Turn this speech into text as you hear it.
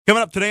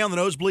Coming up today on the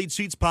Nosebleed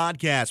Seats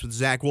podcast with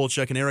Zach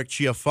Wolchuk and Eric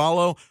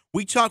Chiafalo,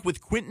 we talk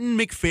with Quentin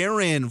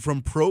McFerrin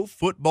from Pro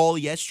Football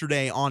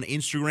Yesterday on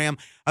Instagram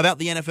about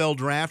the NFL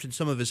draft and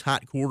some of his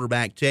hot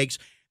quarterback takes.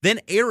 Then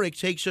Eric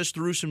takes us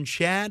through some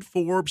Chad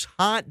Forbes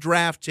hot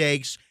draft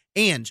takes,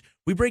 and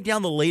we break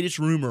down the latest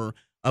rumor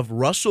of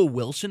Russell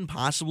Wilson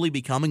possibly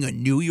becoming a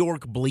New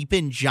York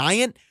bleeping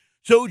Giant.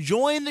 So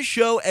join the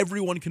show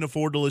everyone can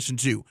afford to listen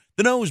to,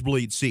 the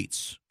Nosebleed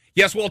Seats.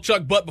 Yes, well,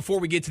 Chuck, but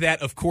before we get to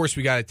that, of course,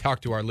 we got to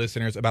talk to our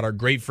listeners about our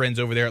great friends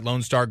over there at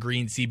Lone Star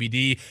Green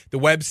CBD. The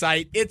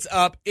website, it's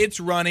up, it's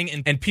running,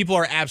 and people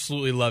are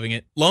absolutely loving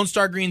it.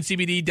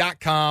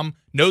 LoneStarGreenCBD.com,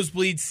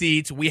 Nosebleed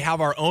Seats. We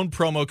have our own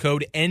promo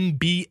code,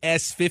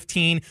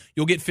 NBS15.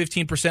 You'll get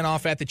 15%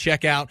 off at the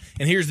checkout.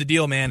 And here's the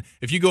deal, man.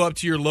 If you go up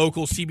to your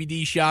local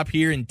CBD shop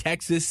here in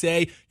Texas,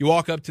 say, you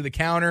walk up to the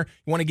counter,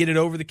 you want to get it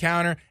over the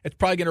counter, it's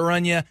probably going to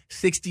run you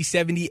 $60,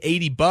 $70,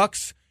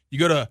 $80. You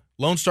go to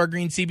Lone Star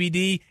Green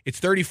CBD, it's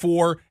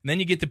 $34, and then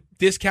you get the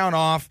discount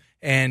off,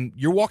 and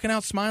you're walking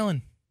out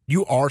smiling.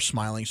 You are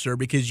smiling, sir,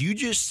 because you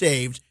just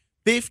saved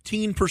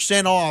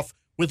 15% off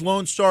with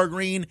Lone Star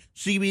Green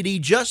CBD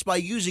just by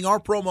using our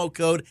promo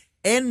code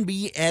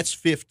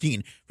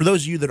NBS15. For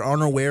those of you that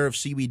aren't aware of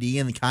CBD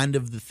and kind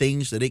of the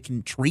things that it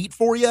can treat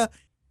for you,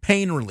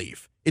 pain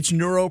relief. It's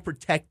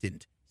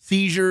neuroprotectant.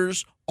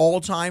 Seizures,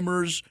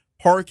 Alzheimer's,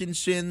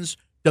 Parkinson's,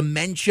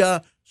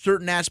 dementia,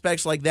 certain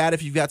aspects like that.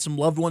 If you've got some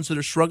loved ones that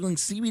are struggling,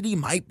 CBD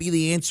might be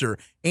the answer.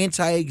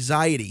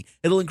 Anti-anxiety.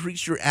 It'll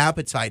increase your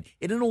appetite.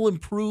 And it'll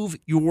improve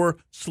your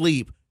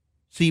sleep.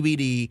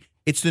 CBD,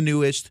 it's the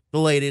newest, the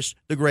latest,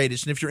 the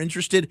greatest. And if you're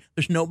interested,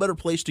 there's no better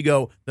place to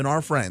go than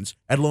our friends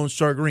at Lone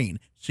Star Green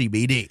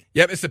CBD.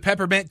 Yep, it's the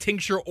peppermint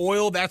tincture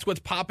oil. That's what's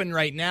popping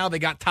right now. They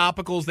got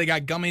topicals, they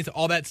got gummies,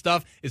 all that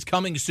stuff is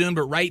coming soon.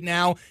 But right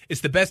now,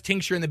 it's the best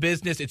tincture in the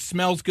business. It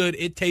smells good,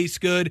 it tastes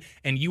good,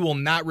 and you will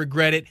not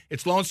regret it.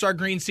 It's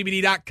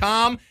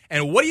LoneStarGreenCBD.com.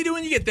 And what do you do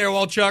when you get there,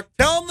 Chuck?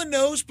 Tell them the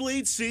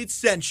Nosebleed Seats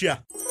sent you.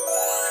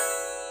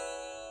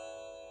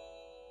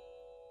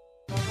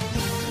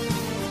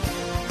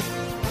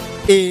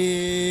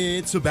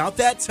 It's about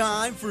that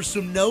time for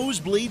some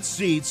Nosebleed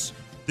Seats,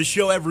 the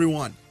show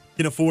everyone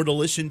can afford to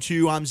listen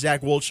to. I'm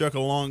Zach Wolchuk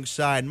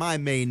alongside my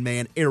main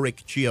man, Eric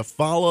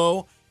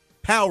Chiafalo,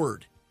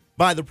 powered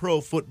by the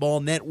Pro Football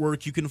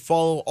Network. You can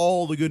follow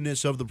all the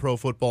goodness of the Pro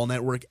Football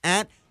Network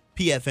at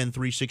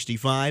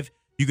PFN365.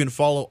 You can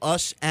follow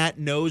us at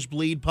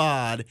Nosebleed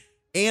Pod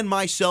and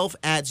myself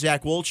at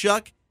Zach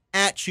Wolchuk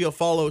at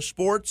Chiafalo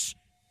Sports.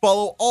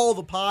 Follow all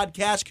the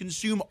podcasts,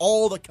 consume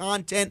all the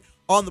content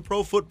on the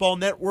Pro Football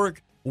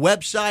Network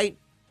website.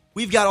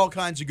 We've got all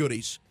kinds of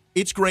goodies.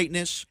 It's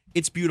greatness.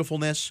 It's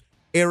beautifulness.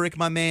 Eric,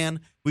 my man,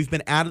 we've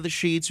been out of the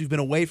sheets. We've been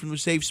away from the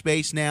safe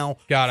space now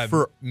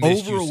for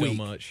missed over you a week.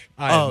 So much.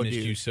 I have missed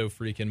you so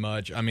freaking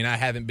much. I mean, I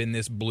haven't been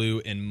this blue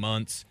in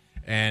months,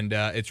 and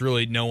it's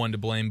really no one to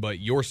blame but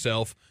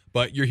yourself.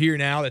 But you're here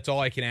now. That's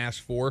all I can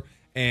ask for,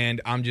 and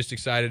I'm just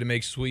excited to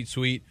make sweet,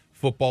 sweet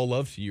football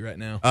love to you right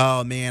now.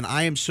 Oh, man,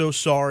 I am so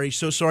sorry.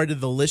 So sorry to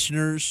the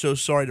listeners. So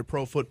sorry to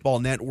Pro Football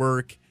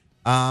Network.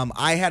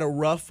 I had a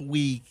rough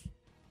week.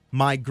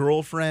 My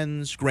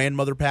girlfriend's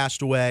grandmother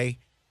passed away.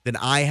 Then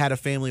I had a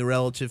family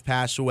relative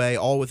pass away,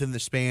 all within the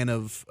span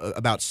of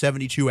about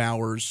 72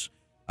 hours.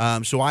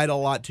 So I had a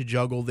lot to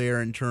juggle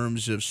there in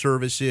terms of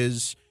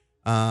services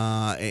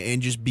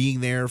and just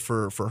being there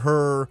for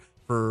her,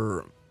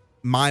 for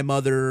my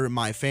mother,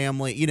 my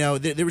family. You know,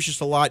 there was just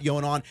a lot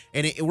going on.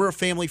 And we're a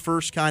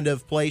family-first kind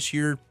of place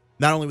here,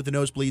 not only with the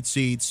Nosebleed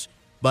Seats,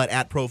 but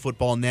at Pro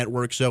Football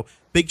Network. So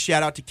big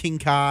shout-out to King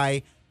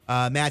Kai,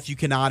 Matthew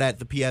Kanata at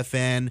the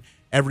PFN,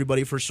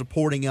 everybody for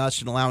supporting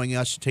us and allowing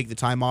us to take the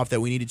time off that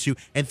we needed to.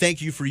 And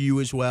thank you for you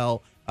as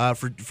well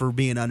for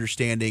being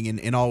understanding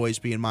and always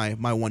being my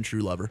one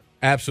true lover.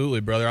 Absolutely,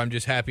 brother. I'm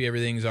just happy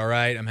everything's all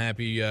right. I'm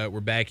happy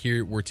we're back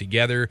here. We're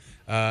together,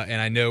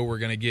 and I know we're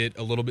going to get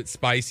a little bit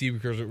spicy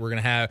because we're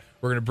going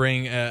to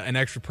bring an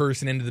extra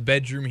person into the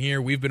bedroom here.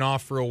 We've been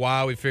off for a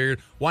while. We figured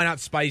why not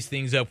spice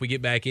things up? We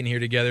get back in here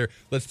together.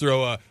 Let's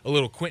throw a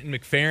little Quentin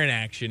McFerrin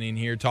action in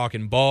here,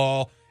 talking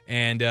ball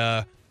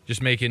and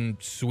just making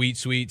sweet,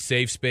 sweet,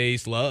 safe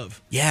space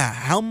love. Yeah.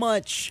 How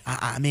much?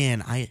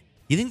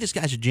 You think this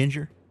guy's a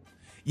ginger?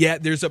 Yeah,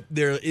 there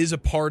is a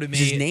part of me.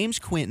 His name's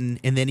Quentin,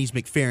 and then he's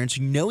McFerrin,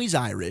 so you know he's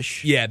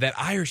Irish. Yeah, that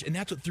Irish, and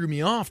that's what threw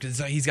me off.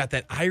 Is he's got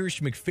that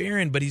Irish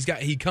McFerrin, but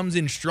he comes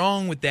in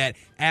strong with that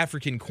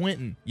African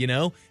Quentin, you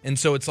know? And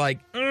so it's like,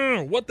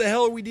 what the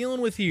hell are we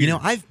dealing with here? You know,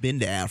 I've been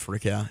to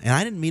Africa, and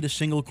I didn't meet a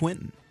single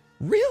Quentin.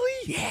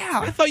 Really?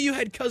 Yeah. I thought you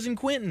had cousin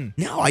Quentin.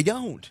 No, I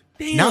don't.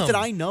 Damn. Not that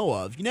I know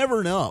of. You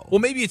never know. Well,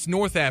 maybe it's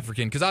North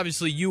African, because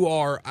obviously you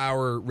are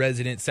our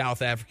resident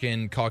South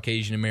African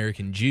Caucasian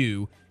American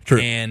Jew. True.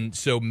 And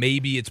so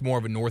maybe it's more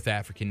of a North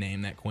African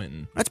name, that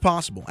Quentin. That's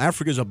possible.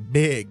 Africa's a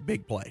big,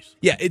 big place.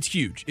 Yeah, it's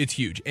huge. It's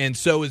huge. And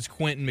so is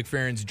Quentin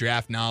McFerrin's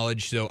draft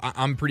knowledge. So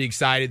I'm pretty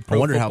excited. I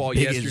wonder Football how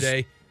big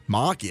yesterday.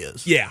 Mock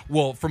is. Yeah,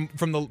 well, from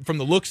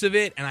the looks of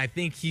it, and I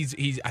think he's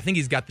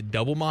got the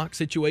double mock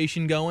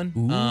situation going.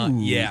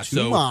 Ooh,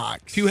 two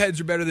mocks. Two heads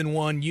are better than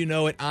one. You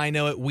know it, I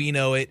know it, we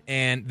know it,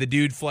 and the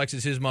dude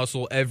flexes his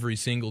muscle every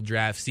single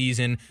draft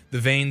season. The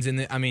veins in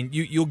the, I mean,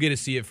 you'll get to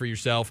see it for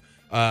yourself,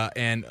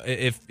 and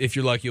if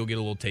you're lucky, you'll get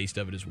a little taste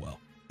of it as well.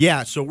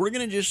 Yeah, so we're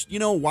gonna just,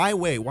 why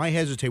wait? Why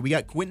hesitate? We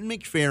got Quentin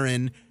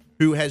McFerrin,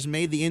 who has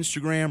made the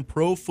Instagram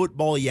Pro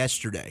Football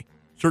Yesterday.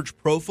 Search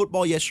Pro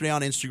Football Yesterday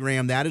on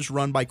Instagram. That is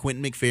run by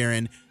Quentin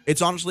McFerrin.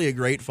 It's honestly a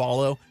great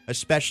follow,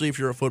 especially if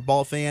you're a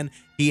football fan.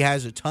 He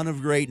has a ton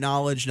of great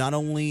knowledge, not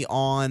only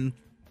on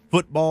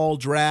football,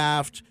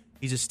 draft.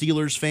 He's a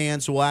Steelers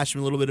fan, so we'll ask him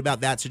a little bit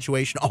about that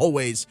situation.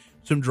 Always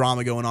some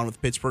drama going on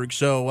with Pittsburgh.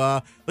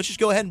 So let's just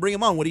go ahead and bring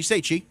him on. What do you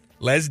say, Chi?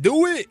 Let's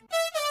do it.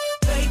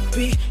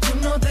 Baby, you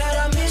know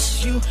that I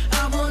miss you.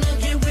 I wanna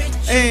get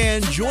with you.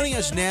 And joining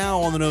us now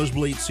on the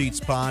Nosebleed Seats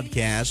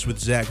podcast with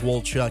Zach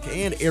Wolchuk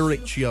and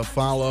Eric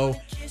Chiafalo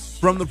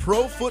from the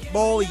Pro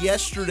Football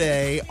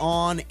Yesterday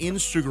on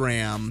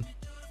Instagram,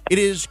 it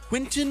is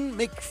Quentin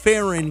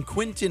McFerrin.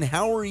 Quentin,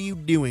 how are you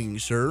doing,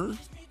 sir?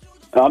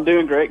 I'm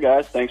doing great,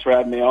 guys. Thanks for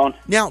having me on.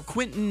 Now,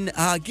 Quentin,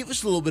 give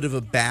us a little bit of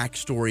a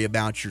backstory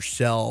about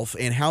yourself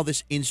and how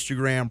this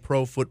Instagram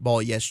Pro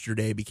Football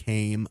Yesterday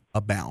became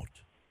about.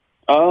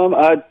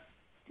 I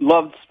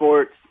loved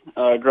sports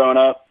growing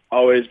up.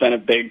 Always been a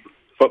big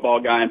football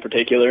guy in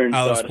particular. And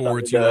I love so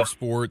sports. You love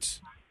sports.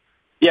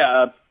 Yeah,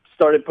 I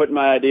started putting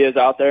my ideas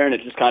out there, and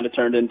it just kind of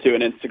turned into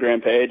an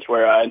Instagram page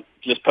where I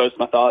just post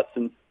my thoughts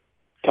and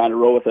kind of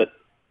roll with it.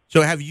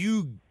 So have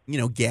you,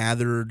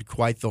 gathered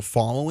quite the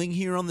following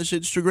here on this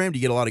Instagram? Do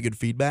you get a lot of good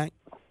feedback?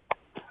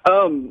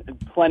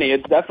 Plenty.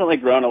 It's definitely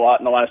grown a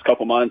lot in the last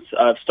couple months.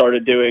 I've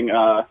started doing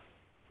a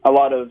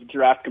lot of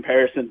draft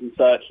comparisons and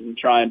such, and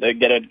trying to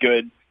get a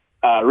good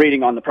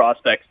reading on the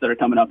prospects that are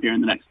coming up here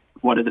in the next,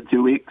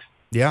 2 weeks?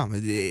 Yeah,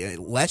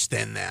 less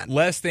than that.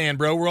 Less than,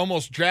 bro. We're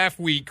almost draft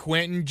week,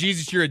 Quentin.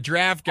 Jesus, you're a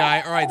draft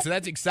guy. All right, so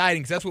that's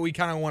exciting because that's what we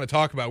kind of want to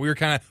talk about.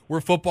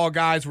 We're football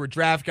guys. We're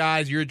draft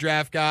guys. You're a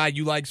draft guy.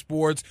 You like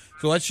sports.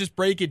 So let's just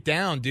break it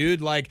down,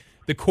 dude. Like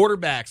the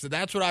quarterbacks. So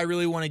that's what I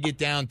really want to get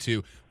down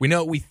to. We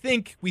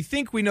think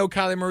we know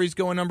Kyler Murray's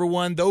going number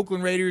one. The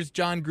Oakland Raiders,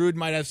 John Gruden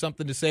might have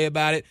something to say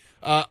about it.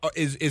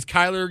 Is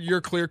Kyler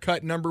your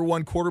clear-cut number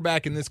one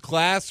quarterback in this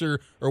class, or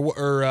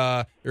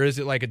is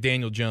it like a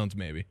Daniel Jones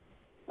maybe?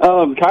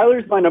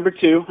 Kyler's my number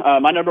two.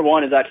 My number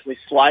one is actually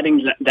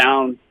sliding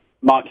down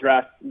mock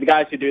draft. The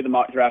guys who do the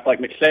mock draft, like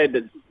McShay,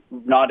 is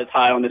not as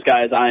high on this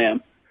guy as I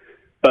am.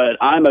 But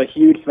I'm a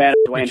huge fan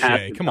of Dwayne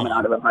Haskins coming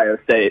out of Ohio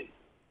State.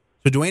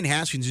 So Dwayne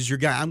Haskins is your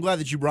guy. I'm glad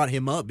that you brought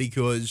him up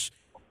because,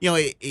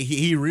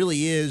 he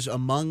really is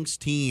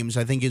amongst teams,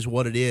 I think is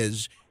what it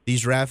is.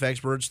 These draft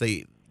experts,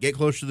 they get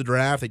close to the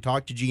draft, they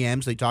talk to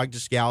GMs, they talk to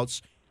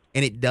scouts,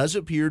 and it does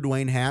appear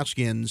Dwayne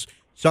Haskins,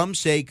 some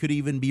say, could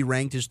even be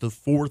ranked as the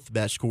fourth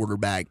best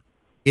quarterback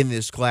in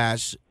this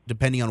class,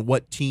 depending on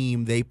what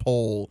team they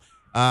poll.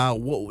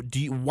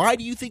 Why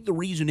do you think the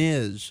reason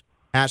is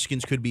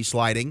Haskins could be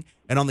sliding?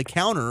 And on the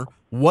counter,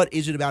 what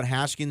is it about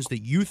Haskins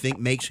that you think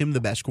makes him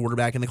the best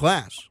quarterback in the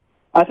class?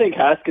 I think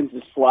Haskins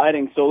is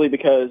sliding solely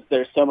because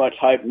there's so much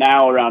hype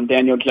now around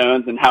Daniel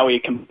Jones and how he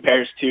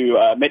compares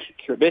to Mitch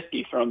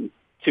Trubisky from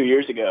 2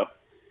 years ago.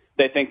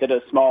 They think that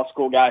a small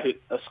school guy,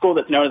 a school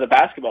that's known as a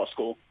basketball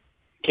school,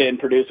 can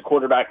produce a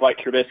quarterback like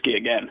Trubisky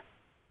again.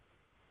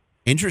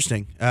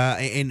 Interesting.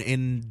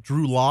 And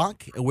Drew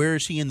Lock, where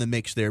is he in the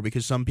mix there?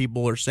 Because some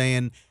people are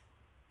saying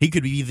he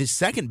could be the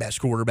second best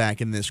quarterback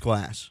in this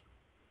class.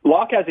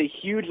 Lock has a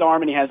huge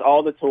arm and he has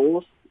all the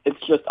tools. It's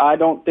just I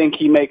don't think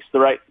he makes the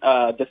right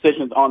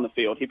decisions on the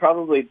field. He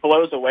probably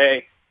blows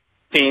away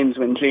teams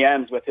when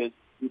GMs with his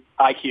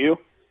IQ.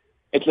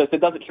 It's just it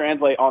doesn't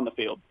translate on the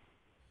field.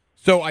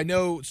 So I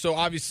know. So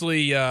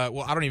obviously, I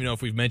don't even know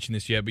if we've mentioned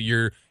this yet, but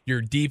you're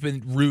deep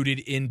and rooted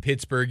in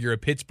Pittsburgh. You're a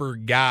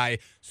Pittsburgh guy.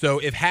 So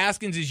if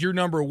Haskins is your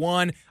number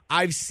one,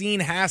 I've seen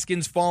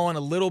Haskins falling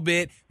a little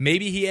bit.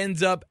 Maybe he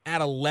ends up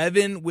at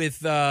 11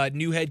 with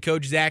new head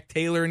coach Zach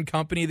Taylor and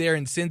company there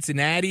in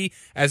Cincinnati.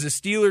 As a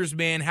Steelers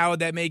man, how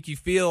would that make you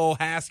feel?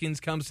 Haskins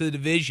comes to the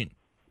division.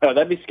 Oh,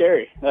 that'd be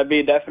scary. That'd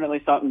be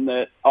definitely something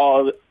that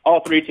all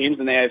three teams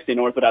in the AFC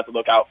North would have to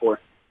look out for.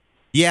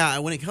 Yeah,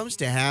 when it comes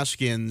to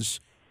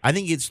Haskins, I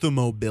think it's the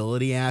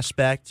mobility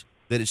aspect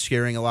that is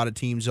scaring a lot of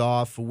teams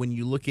off. When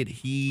you look at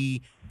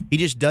he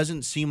just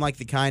doesn't seem like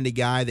the kind of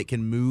guy that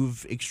can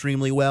move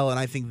extremely well, and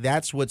I think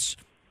that's what's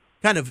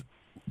kind of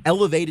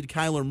elevated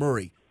Kyler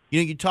Murray.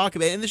 You talk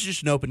about, and this is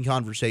just an open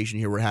conversation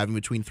here we're having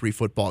between three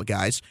football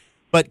guys,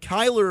 but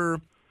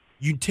Kyler,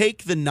 you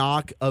take the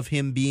knock of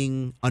him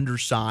being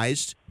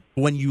undersized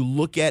when you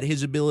look at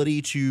his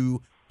ability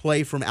to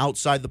play from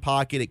outside the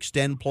pocket,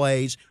 extend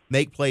plays,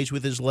 make plays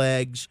with his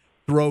legs,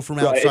 throw from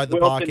outside the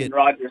pocket. And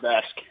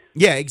Rodgers-esque.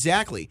 Yeah,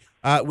 exactly.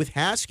 With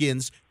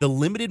Haskins, the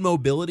limited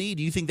mobility,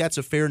 do you think that's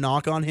a fair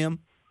knock on him?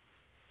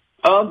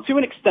 To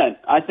an extent.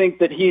 I think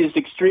that he's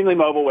extremely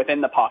mobile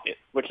within the pocket,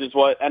 which is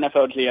what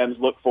NFL GMs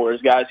look for,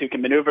 is guys who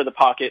can maneuver the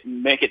pocket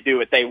and make it do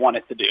what they want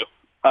it to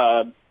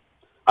do.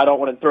 I don't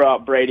want to throw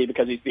out Brady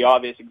because he's the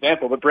obvious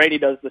example, but Brady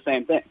does the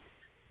same thing.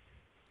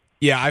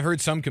 Yeah, I've heard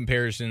some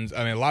comparisons.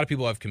 I mean, a lot of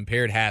people have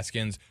compared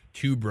Haskins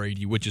to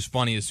Brady, which is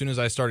funny. As soon as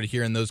I started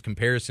hearing those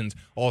comparisons,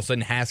 all of a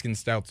sudden Haskins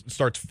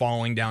starts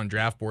falling down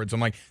draft boards.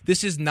 I'm like,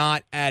 this is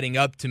not adding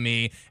up to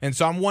me. And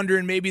so I'm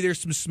wondering maybe there's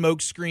some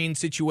smoke screen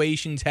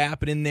situations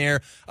happening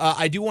there.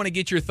 I do want to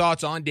get your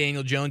thoughts on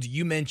Daniel Jones.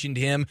 You mentioned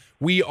him.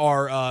 We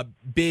are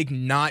big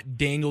not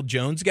Daniel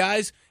Jones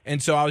guys,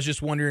 and so I was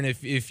just wondering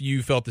if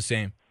you felt the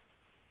same.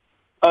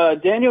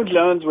 Daniel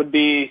Jones would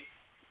be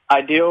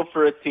ideal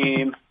for a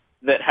team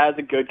that has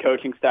a good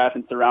coaching staff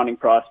and surrounding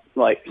cast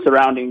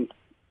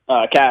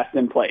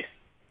in place.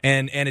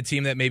 And a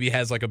team that maybe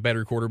has like a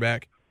better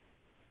quarterback.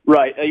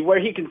 Right, where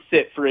he can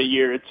sit for a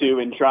year or two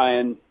and try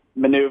and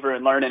maneuver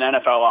and learn an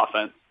NFL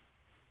offense.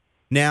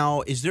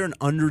 Now, is there an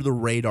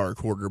under-the-radar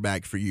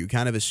quarterback for you,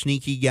 kind of a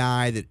sneaky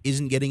guy that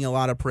isn't getting a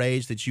lot of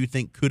praise that you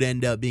think could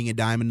end up being a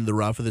diamond in the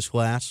rough of this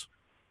class?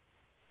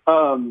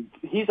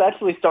 He's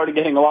actually started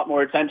getting a lot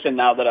more attention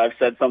now that I've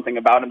said something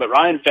about him, but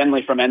Ryan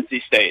Finley from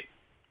NC State.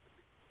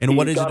 And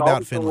what is it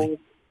about Finley?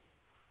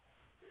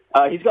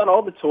 He's got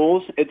all the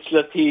tools. It's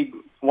just he,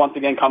 once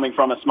again, coming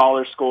from a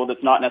smaller school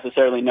that's not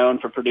necessarily known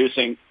for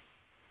producing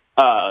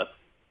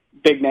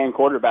big-name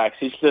quarterbacks.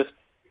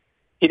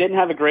 He didn't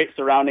have a great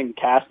surrounding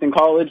cast in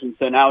college, and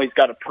so now he's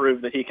got to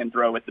prove that he can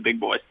throw with the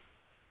big boys.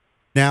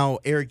 Now,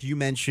 Eric, you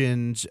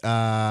mentioned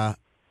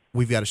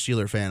we've got a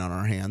Steeler fan on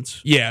our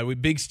hands. Yeah, we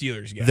big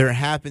Steelers guys. There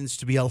happens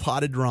to be a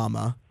lot of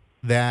drama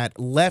that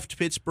left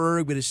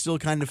Pittsburgh but is still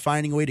kind of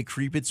finding a way to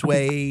creep its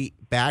way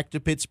back to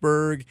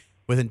Pittsburgh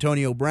with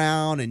Antonio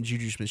Brown and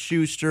Juju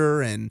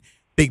Smith-Schuster and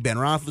Big Ben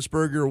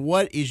Roethlisberger.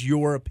 What is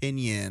your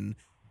opinion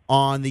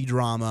on the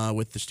drama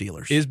with the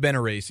Steelers? Is Ben a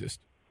racist?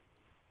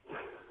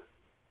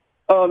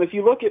 If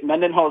you look at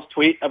Mendenhall's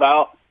tweet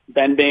about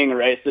Ben being a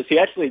racist, he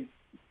actually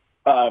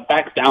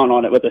backs down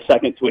on it with a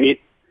second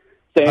tweet.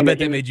 I bet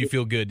that made you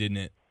feel good, didn't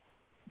it?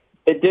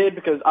 It did,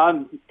 because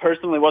I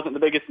personally wasn't the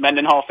biggest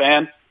Mendenhall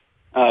fan.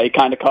 He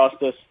kind of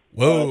cost us.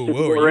 Whoa,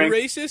 are you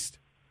racist?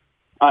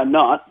 I'm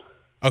not.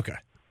 Okay.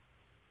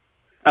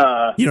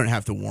 You don't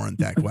have to warrant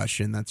that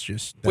question. That's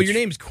well, your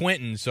name's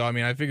Quentin, so I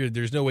mean, I figured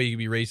there's no way you could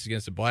be racist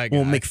against a black guy.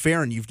 Well,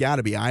 McFerrin, you've got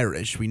to be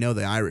Irish. We know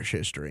the Irish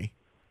history.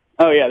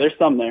 Oh yeah, there's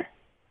some there.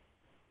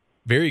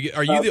 Very good.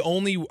 Are you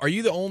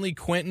the only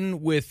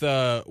Quentin with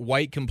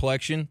white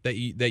complexion that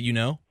you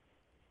know?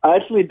 I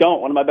actually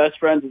don't. One of my best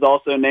friends is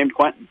also named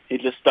Quentin. He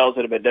just spells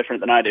it a bit different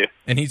than I do.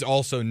 And he's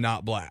also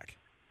not black.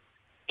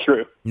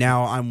 True.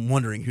 Now, I'm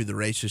wondering who the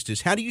racist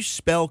is. How do you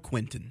spell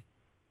Quentin?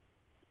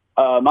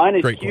 Mine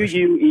is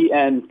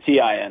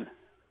Quentin.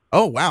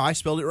 Oh, wow, I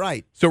spelled it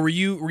right. So were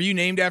you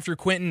named after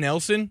Quentin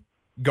Nelson,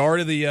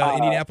 guard of the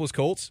Indianapolis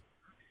Colts?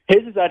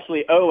 His is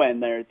actually O-N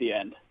there at the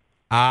end.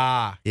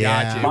 Ah,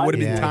 yeah, gotcha. It would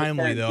have been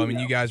timely, though. I mean,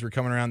 you guys were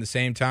coming around the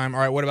same time.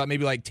 All right, what about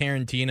maybe like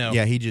Tarantino?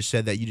 Yeah, he just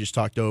said that. You just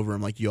talked over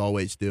him like you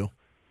always do.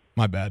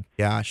 My bad.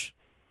 Gosh.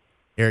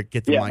 Eric,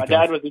 get the mic my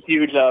dad was a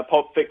huge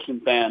Pulp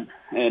Fiction fan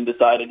and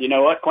decided, you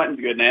know what, Quentin's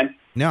a good name.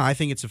 No, I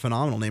think it's a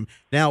phenomenal name.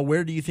 Now,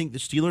 where do you think the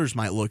Steelers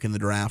might look in the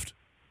draft?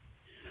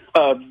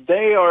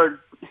 They are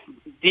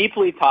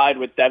deeply tied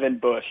with Devin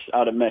Bush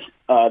out of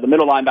the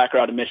middle linebacker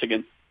out of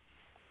Michigan.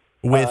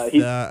 With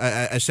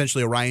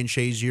essentially a Ryan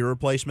Shazier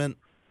replacement?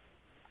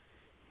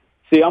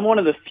 See, I'm one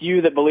of the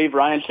few that believe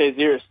Ryan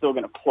Shazier is still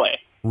going to play.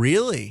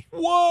 Really?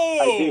 Whoa!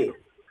 I do.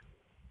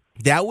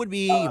 That would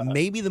be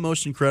maybe the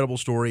most incredible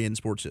story in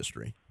sports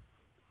history.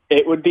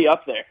 It would be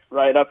up there,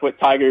 right up with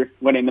Tiger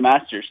winning the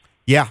Masters.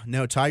 Yeah,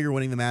 no, Tiger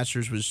winning the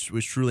Masters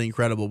was truly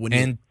incredible. But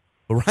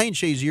Ryan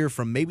Shazier,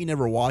 from maybe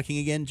never walking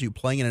again to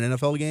playing in an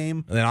NFL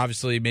game. And then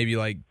obviously maybe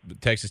like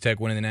Texas Tech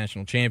winning the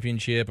national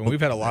championship. And we've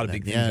had a lot of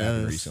big things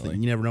happen recently.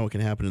 You never know what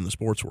can happen in the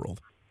sports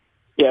world.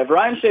 Yeah, if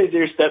Ryan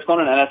Shazier steps on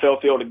an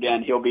NFL field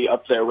again, he'll be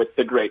up there with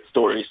the great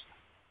stories.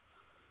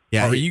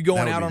 Yeah, Are you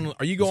going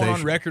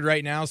on record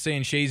right now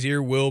saying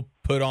Shazier will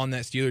put on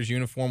that Steelers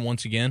uniform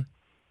once again?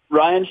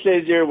 Ryan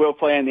Shazier will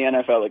play in the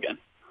NFL again.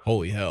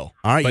 Holy hell!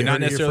 All right, but not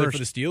necessarily for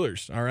the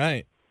Steelers. All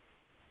right.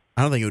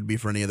 I don't think it would be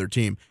for any other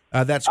team.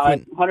 That's I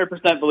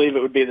 100% believe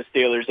it would be the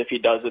Steelers if he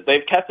does it.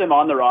 They've kept him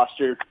on the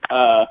roster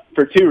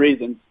for two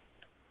reasons.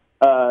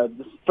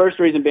 The first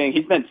reason being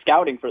he's been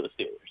scouting for the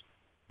Steelers,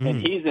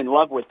 and he's in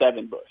love with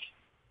Devin Bush.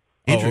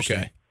 Interesting.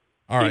 Okay.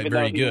 All right,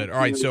 very good. All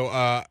right, so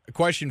a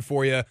question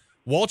for you.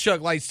 Walchuk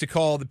likes to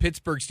call the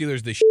Pittsburgh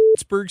Steelers the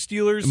Pittsburgh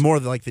Steelers.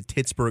 More like the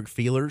Pittsburgh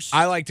Feelers.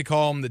 I like to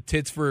call them the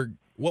Pittsburgh.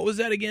 What was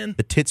that again?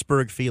 The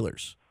Pittsburgh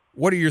Feelers.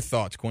 What are your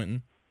thoughts,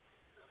 Quentin?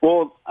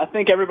 Well, I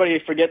think everybody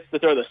forgets to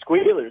throw the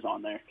Squealers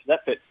on there because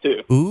that fits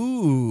too.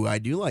 Ooh, I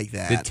do like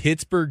that. The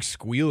Pittsburgh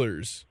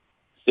Squealers.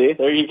 See,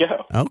 there you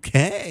go.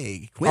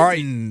 Okay.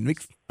 Quentin.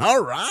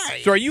 All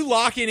right. So are you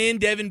locking in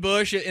Devin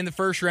Bush in the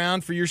first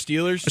round for your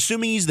Steelers?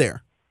 Assuming he's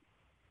there.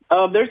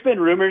 There's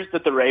been rumors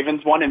that the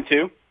Ravens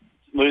 1-2,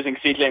 losing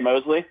C.J.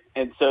 Mosley,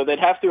 and so they'd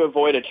have to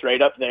avoid a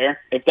trade up there.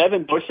 If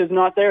Devin Bush is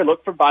not there,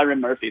 look for Byron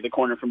Murphy, the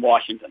corner from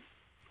Washington.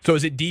 So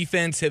is it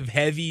defensive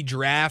heavy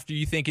draft? Are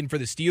you thinking for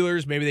the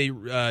Steelers? Maybe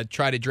they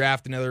try to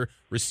draft another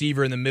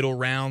receiver in the middle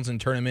rounds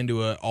and turn him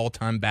into an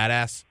all-time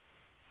badass?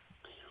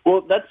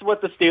 Well, that's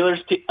what the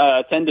Steelers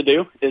tend to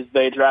do, is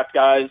they draft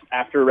guys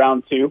after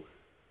round 2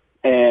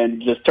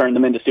 and just turn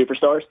them into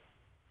superstars.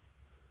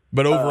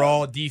 But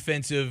overall,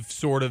 defensive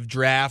sort of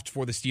draft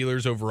for the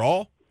Steelers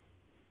overall?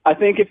 I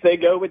think if they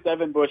go with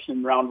Devin Bush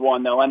in round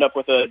 1, they'll end up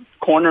with a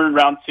corner in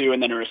round 2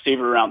 and then a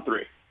receiver in round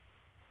 3.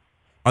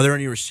 Are there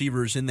any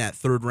receivers in that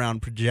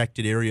third-round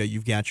projected area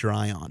you've got your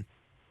eye on?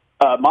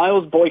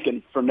 Miles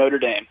Boykin from Notre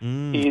Dame.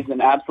 He's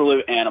an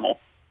absolute animal.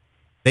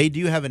 They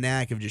do have a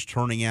knack of just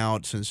turning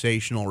out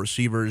sensational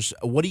receivers.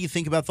 What do you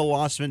think about the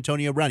loss of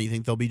Antonio Brown? Do you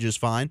think they'll be just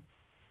fine?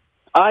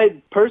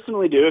 I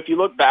personally do. If you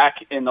look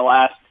back in the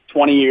last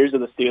 20 years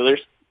of the Steelers,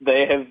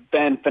 they have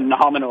been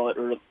phenomenal at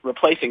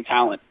replacing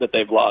talent that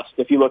they've lost.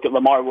 If you look at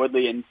Lamar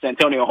Woodley and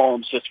Santonio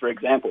Holmes, just for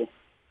example,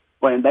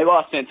 when they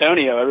lost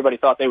Santonio, everybody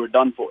thought they were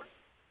done for.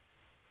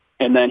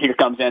 And then here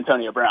comes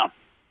Antonio Brown.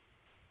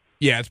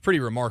 Yeah, it's pretty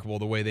remarkable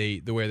the way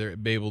they're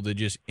able to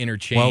just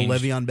interchange. Well,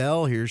 Le'Veon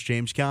Bell, here's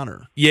James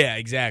Conner. Yeah,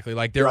 exactly.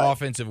 Like their Right.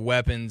 offensive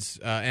weapons,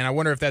 and I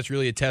wonder if that's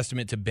really a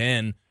testament to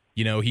Ben.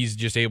 You know, he's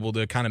just able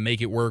to kind of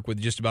make it work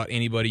with just about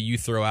anybody you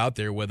throw out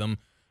there with him,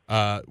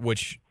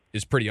 which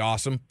is pretty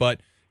awesome.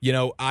 But you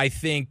know, I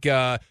think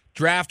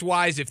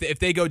draft-wise, if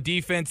they go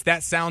defense,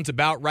 that sounds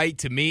about right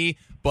to me.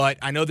 But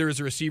I know there is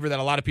a receiver that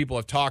a lot of people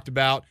have talked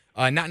about,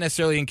 not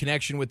necessarily in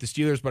connection with the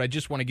Steelers, but I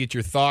just want to get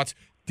your thoughts.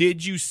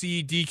 Did you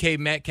see DK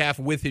Metcalf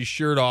with his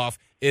shirt off?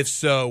 If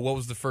so, what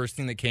was the first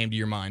thing that came to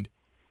your mind?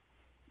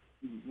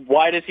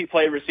 Why does he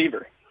play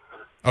receiver?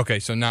 Okay,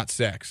 so not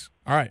sex.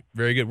 All right,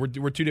 very good.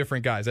 We're two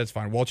different guys. That's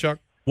fine. Walchuk?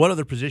 What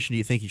other position do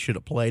you think he should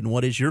have played, and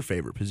what is your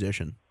favorite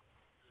position?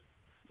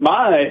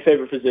 My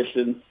favorite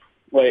position.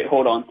 Wait,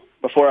 hold on.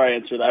 Before I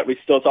answer that, we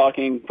still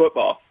talking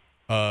football?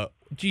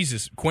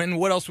 Jesus, Quentin,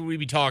 what else would we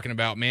be talking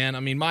about, man? I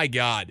mean, my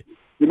God.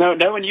 You know,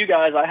 knowing you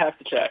guys, I have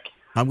to check.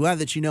 I'm glad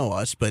that you know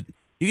us, but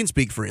you can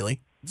speak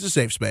freely. It's a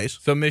safe space.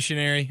 So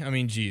missionary, I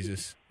mean,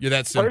 Jesus, you're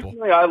that simple.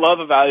 Personally, I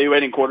love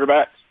evaluating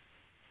quarterbacks.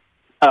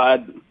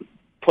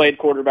 Played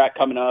quarterback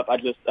coming up.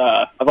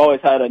 I've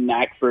always had a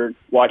knack for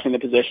watching the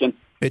position.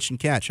 Pitch and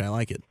catch, I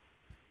like it.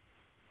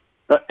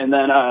 And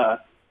then,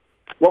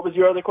 what was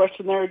your other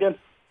question there again?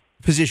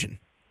 Position.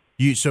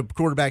 So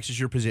quarterbacks is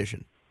your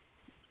position.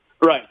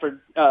 Right.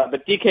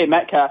 But DK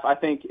Metcalf, I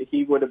think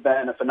he would have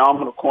been a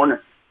phenomenal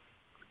corner.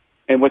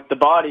 And with the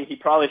body, he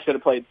probably should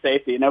have played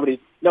safety. Nobody's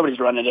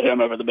running at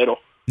him over the middle.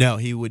 No,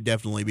 he would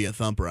definitely be a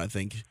thumper, I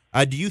think.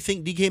 Do you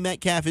think DK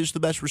Metcalf is the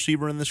best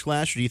receiver in this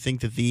class, or do you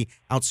think that the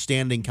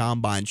outstanding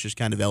combines just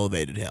kind of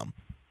elevated him?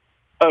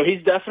 Oh,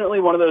 he's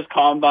definitely one of those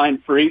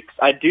combine freaks.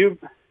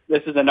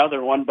 This is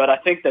another one, but I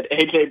think that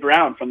A.J.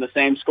 Brown from the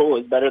same school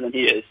is better than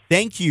he is.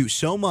 Thank you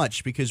so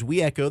much, because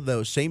we echoed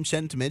those same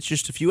sentiments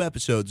just a few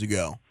episodes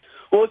ago.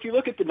 Well, if you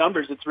look at the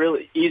numbers, it's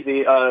really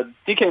easy.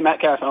 DK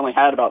Metcalf only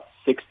had about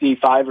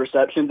 65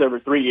 receptions over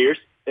 3 years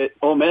at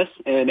Ole Miss,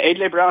 and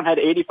A.J. Brown had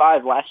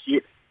 85 last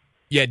year.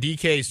 Yeah,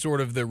 DK is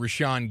sort of the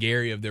Rashawn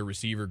Gary of their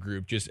receiver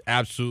group, just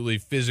absolutely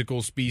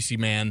physical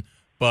specimen,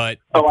 but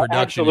the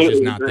production is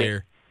just not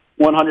there.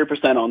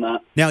 100% on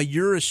that. Now,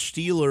 you're a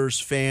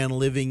Steelers fan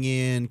living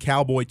in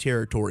Cowboy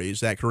territory, is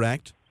that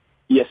correct?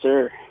 Yes,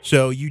 sir.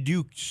 So you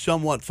do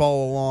somewhat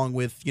follow along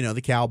with,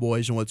 the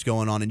Cowboys and what's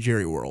going on in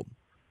Jerry World.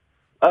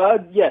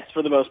 Yes,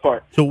 for the most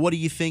part. So what are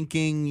you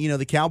thinking?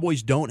 The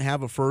Cowboys don't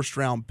have a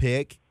first-round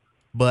pick,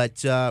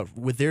 but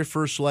with their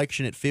first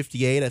selection at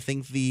 58, I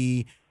think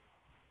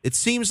it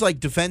seems like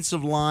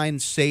defensive line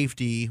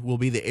safety will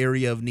be the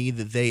area of need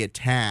that they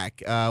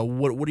attack.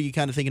 What are you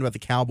kind of thinking about the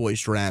Cowboys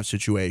draft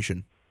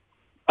situation?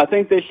 I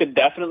think they should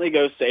definitely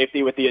go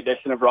safety with the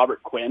addition of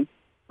Robert Quinn.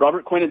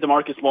 Robert Quinn and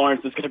DeMarcus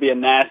Lawrence is going to be a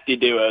nasty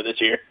duo this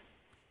year.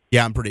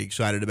 Yeah, I'm pretty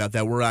excited about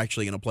that. We're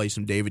actually going to play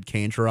some David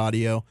Cantor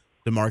audio,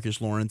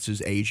 DeMarcus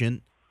Lawrence's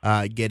agent,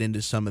 get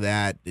into some of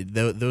that.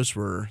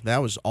 That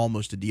was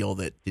almost a deal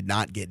that did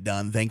not get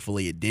done.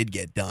 Thankfully, it did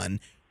get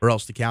done, or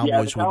else the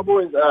Cowboys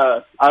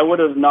I would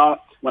have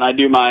knocked, when I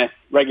do my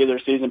regular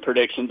season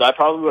predictions, I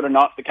probably would have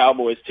knocked the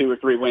Cowboys 2 or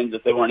 3 wins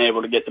if they weren't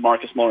able to get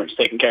DeMarcus Lawrence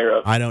taken care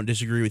of. I don't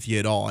disagree with you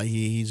at all.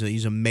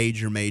 He's a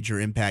major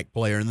impact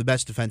player and the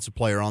best defensive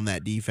player on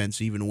that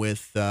defense, even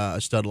with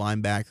a stud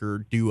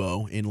linebacker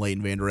duo in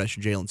Leighton Vander Esch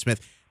and Jalen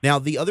Smith. Now,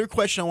 the other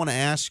question I want to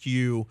ask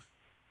you,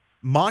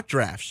 mock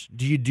drafts.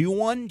 Do you do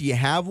one? Do you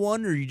have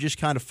one, or you just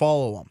kind of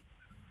follow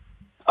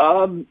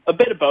them? A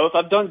bit of both.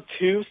 I've done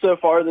 2 so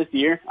far this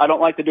year. I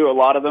don't like to do a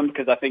lot of them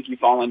because I think you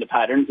fall into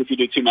patterns if you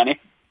do too many.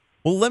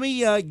 Well, let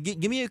me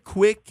give me a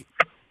quick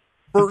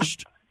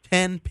first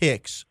 10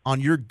 picks on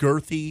your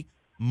girthy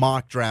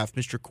mock draft,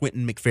 Mr.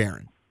 Quentin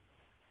McFerrin.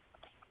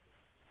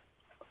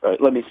 All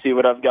right, let me see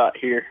what I've got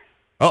here.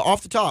 Oh,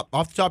 off the top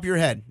of your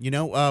head.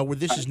 Where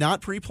this is not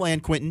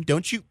pre-planned, Quentin.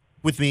 Don't shoot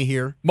with me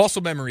here.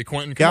 Muscle memory,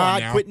 Quentin. Come on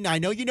now. Quentin, I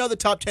know you know the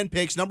top 10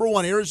 picks. Number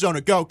 1, Arizona.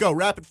 Go,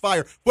 rapid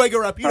fire. Fuego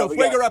rapido,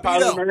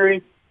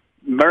 Kyler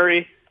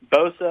Murray,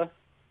 Bosa,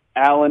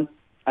 Allen.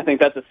 I think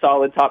that's a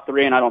solid top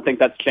 3, and I don't think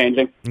that's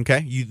changing.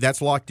 Okay,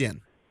 that's locked in.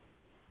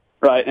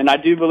 Right, and I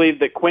do believe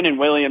that Quinnen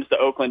Williams to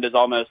Oakland is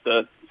almost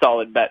a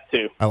solid bet,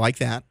 too. I like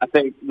that. I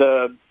think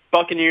the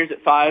Buccaneers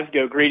at 5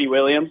 go Greedy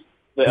Williams.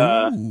 Ooh.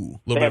 A little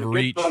bit of a good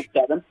reach. front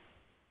 7.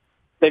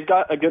 They've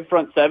got a good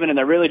front 7, and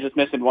they're really just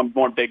missing one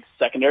more big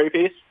secondary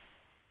piece.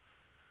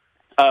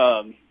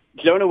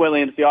 Jonah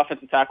Williams, the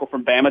offensive tackle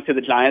from Bama to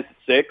the Giants at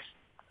 6.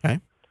 Okay.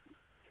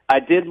 I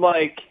did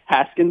like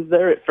Haskins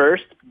there at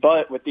first,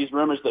 but with these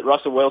rumors that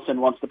Russell Wilson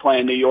wants to play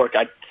in New York,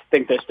 I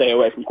think they stay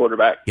away from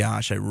quarterback.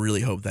 Gosh, I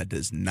really hope that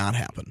does not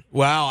happen.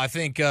 Wow, I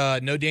think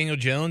no Daniel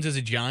Jones as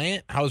a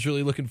Giant. I was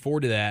really looking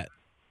forward to that.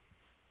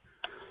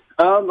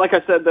 Like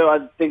I said, though,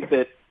 I think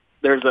that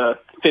there's a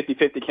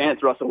 50-50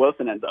 chance Russell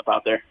Wilson ends up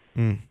out there.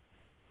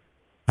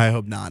 I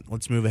hope not.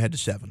 Let's move ahead to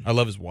 7. I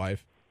love his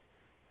wife.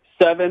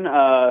 7,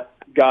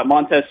 got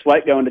Montez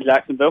Sweat going to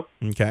Jacksonville.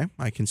 Okay,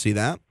 I can see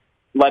that.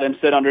 Let him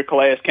sit under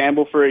Calais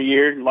Campbell for a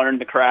year, learn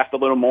the craft a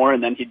little more,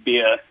 and then he'd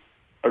be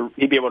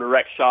able to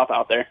wreck shop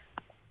out there.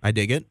 I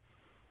dig it.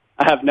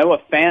 I have Noah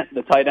Fant,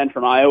 the tight end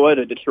from Iowa,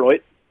 to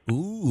Detroit.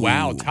 Ooh.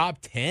 Wow, top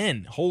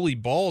 10. Holy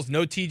balls.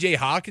 No TJ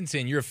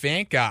Hawkinson. You're a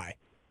Fant guy.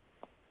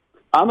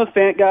 I'm a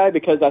Fant guy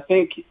because I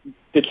think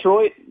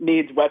Detroit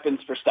needs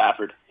weapons for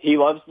Stafford. He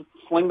loves to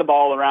sling the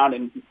ball around,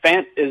 and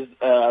Fant is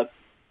an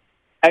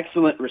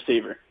excellent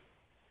receiver.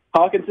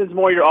 Hawkinson's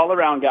more your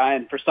all-around guy,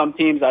 and for some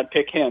teams I'd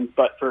pick him,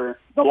 but for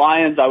the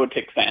Lions I would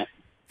pick Fant.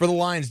 For the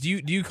Lions, do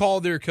you call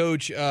their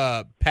coach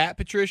Pat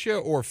Patricia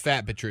or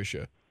Fat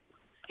Patricia?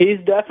 He's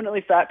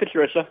definitely Fat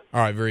Patricia. All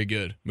right, very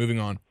good. Moving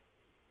on.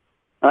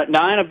 All right,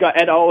 9, I've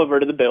got Ed Oliver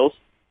to the Bills.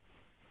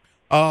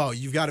 Oh,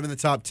 you've got him in the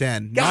top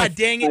 10. God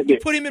dang it. You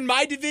put him in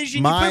my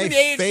division. My you put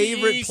him in the AFC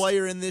favorite East.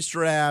 player in this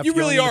draft. You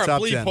really going in are the a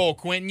top 10. bleep hole,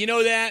 Quentin. You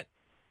know that?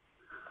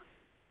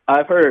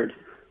 I've heard.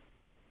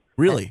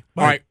 Really?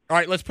 All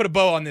right, let's put a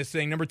bow on this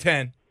thing. Number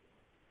 10.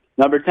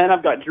 Number 10,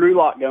 I've got Drew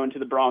Lock going to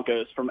the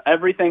Broncos. From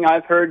everything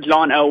I've heard,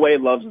 John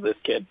Elway loves this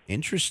kid.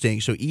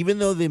 Interesting. So even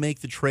though they make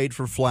the trade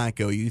for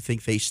Flacco, you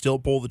think they still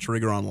pull the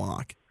trigger on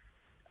Locke?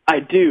 I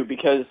do,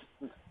 because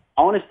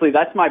honestly,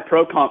 that's my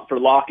pro comp for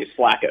Locke is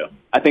Flacco.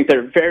 I think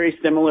they're very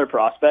similar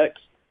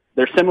prospects.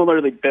 They're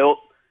similarly built,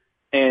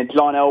 and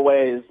John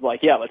Elway is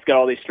like, yeah, let's get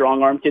all these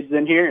strong arm kids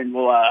in here, and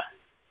we'll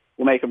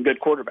make them good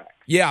quarterbacks.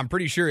 Yeah, I'm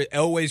pretty sure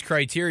Elway's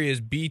criteria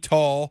is be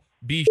tall,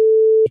 be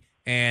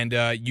and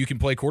you can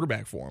play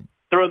quarterback for him.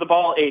 Throw the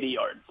ball 80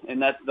 yards, and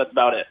that's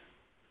about it.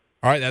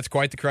 All right, that's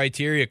quite the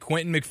criteria.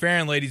 Quentin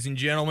McFerrin, ladies and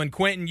gentlemen.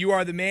 Quentin, you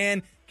are the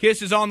man.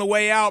 Kiss is on the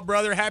way out,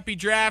 brother. Happy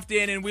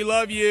drafting, and we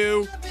love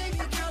you.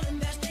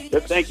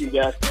 Yep, thank you,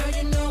 guys.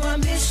 Girl, you know I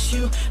miss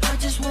you. I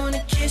just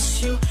wanna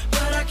kiss you,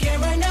 but I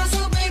can't right now.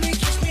 So baby,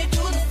 kiss me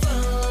through the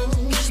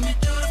phone. Kiss me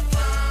through the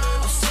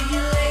phone. I'll see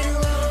you later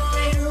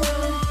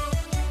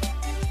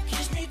on.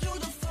 Kiss me through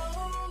the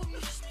phone.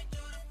 Kiss me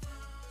through the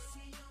phone. See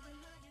you when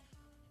I get.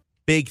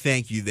 Big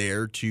thank you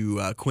there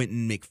to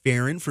Quentin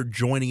McFerrin for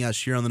joining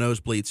us here on the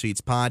Nosebleed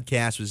Seats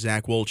podcast with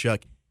Zach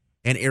Wolchuk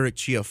and Eric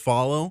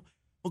Chiafalo.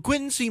 Well,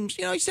 Quentin seems,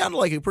 he sounded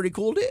like a pretty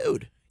cool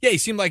dude. Yeah, he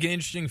seemed like an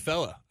interesting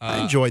fella. I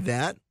enjoyed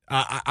that.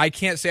 I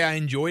can't say I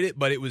enjoyed it,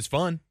 but it was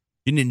fun.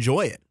 Didn't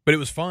enjoy it. But it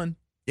was fun.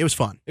 It was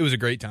fun, It was a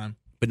great time.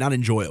 but not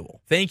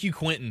enjoyable. Thank you,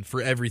 Quentin, for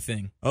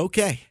everything.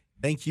 Okay.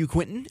 Thank you,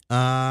 Quentin.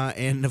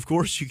 And, of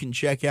course, you can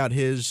check out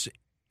his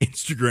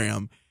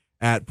Instagram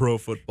at Pro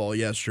Football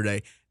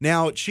Yesterday.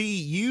 Now, Chi,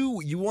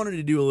 you wanted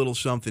to do a little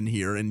something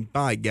here, and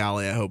by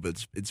golly, I hope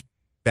it's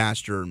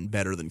faster and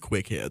better than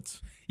quick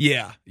hits.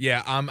 Yeah,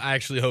 I'm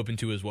actually hoping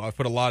to as well. I've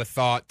put a lot of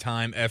thought,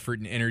 time, effort,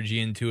 and energy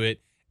into it,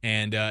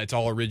 and it's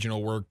all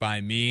original work by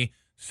me.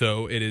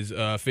 So it is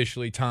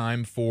officially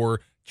time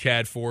for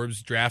Chad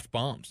Forbes Draft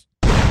Bombs.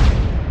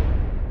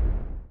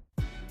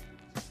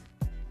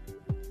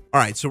 All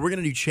right, so we're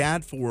going to do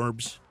Chad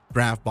Forbes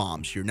Draft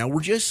Bombs here. Now,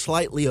 we're just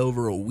slightly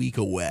over a week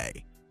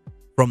away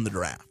from the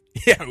draft.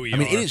 Yeah, we are. I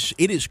mean,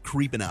 it is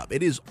creeping up.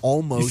 It is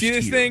almost You see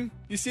this here. thing?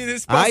 You see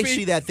this puppy? I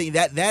see that thing.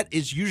 That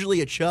is usually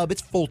a chub.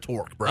 It's full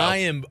torque, bro. I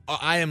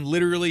am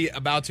literally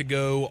about to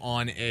go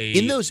on a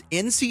in those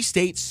NC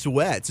State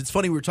sweats. It's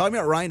funny, we were talking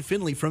about Ryan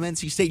Finley from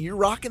NC State. You're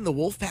rocking the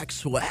Wolfpack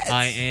sweats.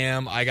 I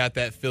am. I got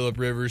that Phillip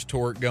Rivers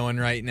torque going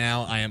right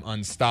now. I am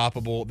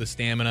unstoppable. The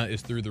stamina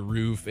is through the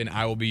roof, and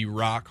I will be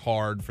rock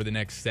hard for the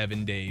next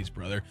 7 days,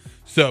 brother.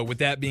 So with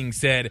that being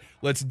said,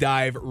 let's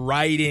dive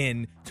right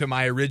in to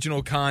my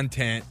original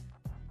content,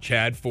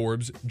 Chad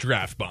Forbes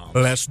Draft Bombs.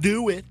 Let's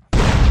do it.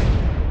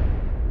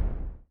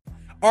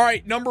 All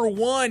right, number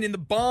 1 in the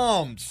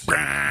bombs.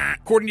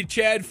 According to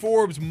Chad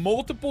Forbes,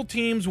 multiple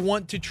teams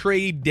want to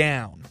trade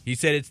down. He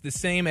said it's the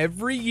same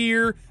every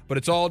year, but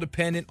it's all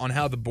dependent on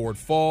how the board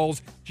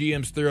falls,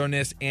 GM's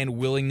thoroughness, and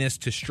willingness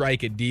to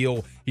strike a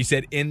deal. He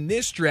said, in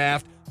this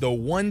draft, the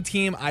one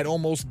team I'd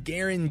almost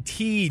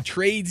guarantee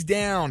trades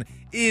down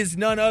is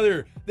none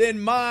other than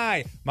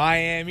my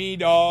Miami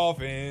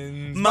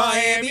Dolphins.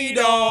 Miami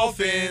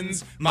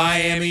Dolphins.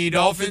 Miami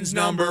Dolphins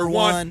number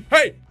 1.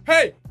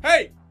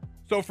 Hey!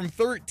 So from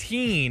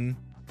 13,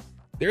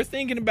 they're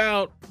thinking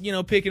about,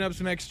 picking up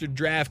some extra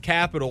draft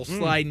capital,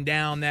 sliding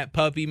down that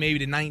puppy maybe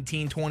to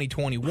 19, 20,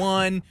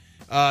 21,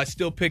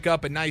 still pick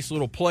up a nice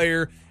little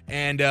player,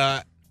 and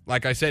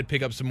like I said,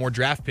 pick up some more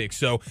draft picks.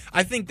 So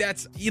I think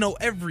that's,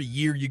 every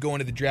year you go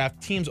into the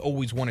draft, teams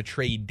always want to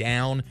trade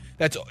down.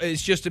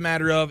 It's just a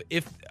matter of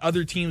if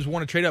other teams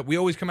want to trade up. We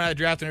always come out of the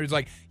draft and everybody's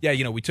like,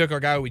 yeah, we took our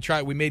guy,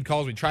 we made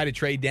calls, we tried to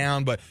trade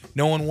down, but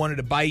no one wanted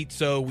to bite,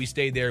 so we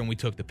stayed there and we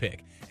took the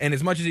pick. And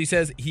as much as he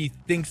says he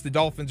thinks the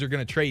Dolphins are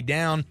going to trade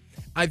down,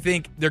 I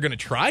think they're going to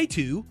try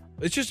to.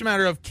 It's just a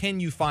matter of, can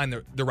you find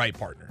the right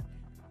partner?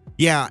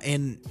 Yeah,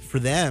 and for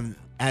them,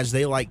 as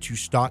they like to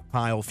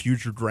stockpile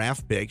future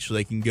draft picks so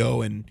they can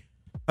go and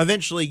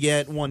eventually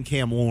get one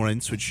Cam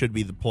Lawrence, which should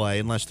be the play,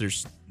 unless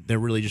they're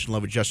really just in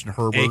love with Justin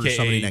Herbert or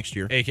somebody next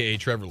year. A.K.A.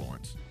 Trevor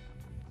Lawrence.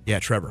 Yeah,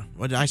 Trevor.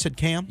 What did I said,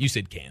 Cam? You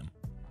said Cam.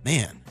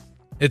 Man.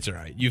 It's all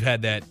right. You've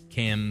had that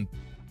Cam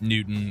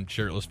Newton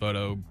shirtless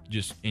photo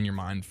just in your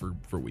mind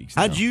for weeks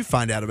now. How'd you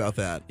find out about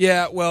that?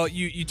 Yeah, well,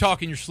 you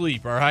talk in your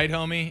sleep, all right,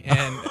 homie?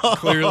 And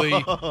clearly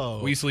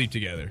we sleep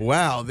together.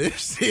 Wow,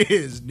 this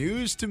is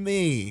news to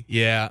me.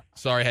 Yeah,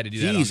 sorry I had to do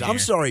that. Jeez, I'm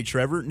sorry,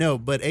 Trevor. No,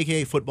 but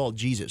a.k.a. Football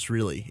Jesus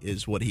really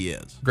is what he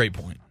is. Great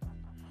point.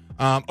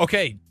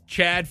 Okay,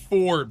 Chad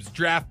Forbes,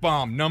 draft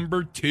bomb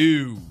number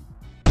 2.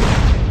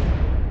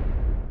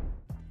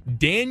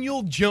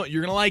 Daniel Jones.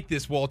 You're going to like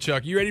this,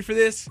 Walchuk. You ready for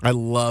this? I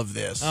love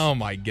this. Oh,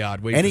 my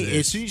God. Wait for this.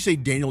 As soon as you say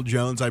Daniel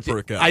Jones, I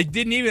perk up. I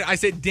didn't even. I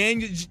said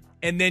Daniel,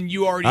 and then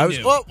you already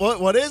knew.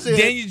 What is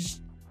it?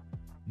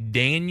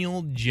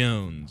 Daniel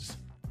Jones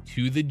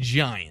to the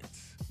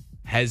Giants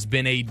has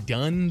been a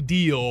done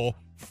deal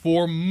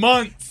for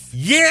months.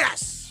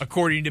 Yes!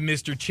 According to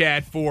Mr.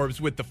 Chad Forbes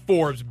with the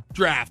Forbes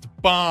draft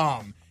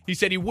bomb. He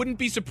said he wouldn't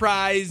be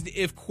surprised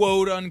if,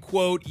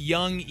 quote-unquote,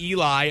 young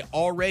Eli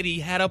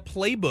already had a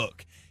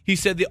playbook. He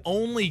said the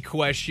only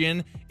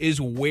question is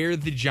where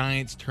the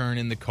Giants turn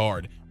in the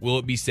card. Will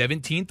it be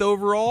 17th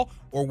overall,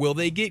 or will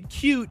they get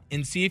cute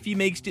and see if he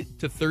makes it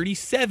to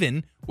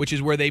 37, which is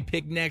where they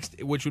pick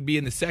next, which would be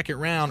in the second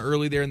round,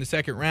 early there in the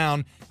second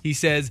round. He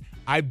says,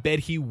 I bet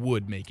he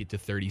would make it to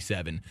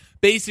 37.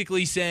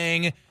 Basically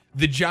saying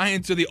the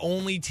Giants are the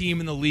only team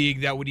in the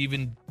league that would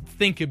even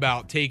think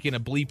about taking a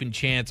bleeping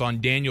chance on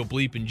Daniel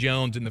bleeping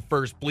Jones in the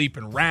first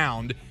bleeping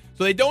round.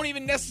 So they don't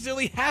even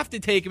necessarily have to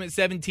take him at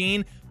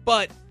 17,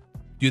 but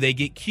do they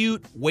get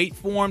cute, wait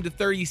for him to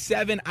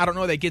 37? I don't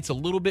know. That gets a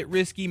little bit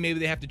risky. Maybe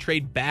they have to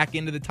trade back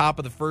into the top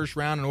of the first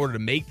round in order to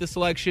make the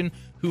selection.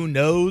 Who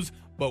knows?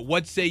 But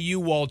what say you,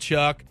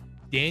 Walchuk?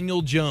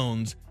 Daniel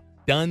Jones,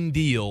 done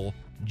deal,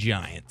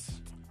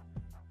 Giants.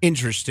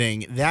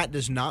 Interesting. That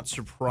does not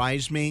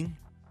surprise me.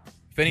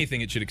 If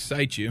anything, it should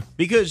excite you.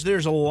 Because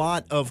there's a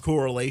lot of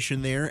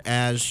correlation there,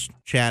 as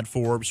Chad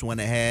Forbes went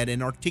ahead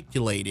and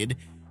articulated,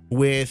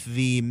 with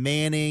the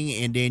Manning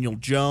and Daniel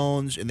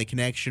Jones and the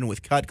connection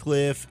with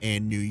Cutcliffe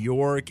and New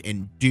York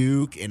and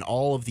Duke and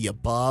all of the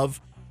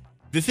above.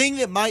 The thing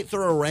that might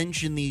throw a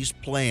wrench in these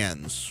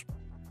plans,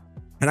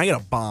 and I got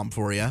a bomb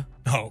for you.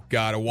 Oh,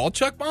 God, a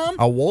Walchuk bomb?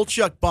 A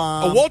Walchuk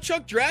bomb. A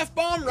Walchuk draft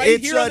bomb right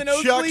here on the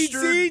nosebleed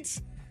seats?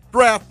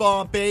 Draft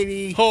bomb,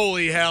 baby.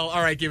 Holy hell.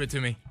 All right, give it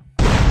to me.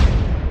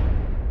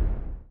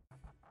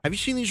 Have you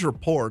seen these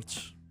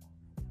reports?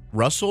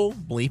 Russell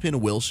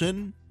Bleepin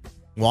Wilson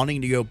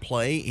wanting to go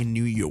play in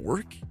New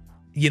York?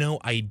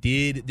 I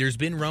did. There's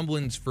been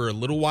rumblings for a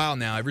little while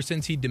now, ever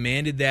since he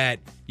demanded that,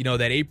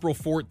 that April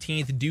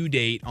 14th due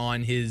date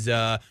on his,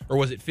 or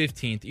was it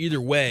 15th? Either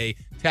way,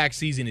 tax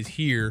season is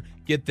here.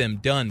 Get them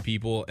done,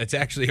 people. It's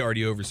actually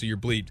already over, so you're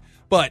bleeped.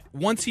 But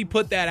once he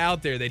put that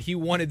out there that he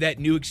wanted that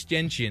new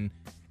extension,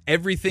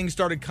 everything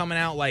started coming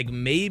out like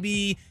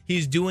maybe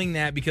he's doing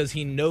that because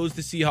he knows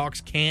the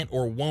Seahawks can't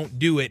or won't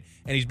do it,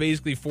 and he's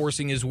basically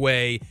forcing his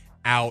way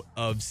out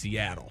of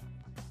Seattle.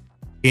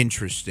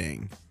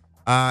 Interesting.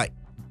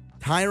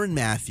 Tyrann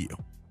Mathieu,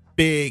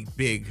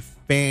 big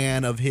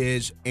fan of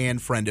his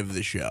and friend of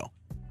the show.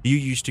 You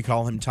used to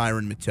call him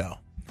Tyrann Mathieu.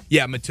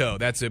 Yeah, Mathieu.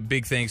 That's a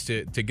big thanks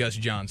to Gus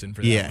Johnson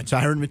for that. Yeah,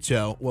 Tyrann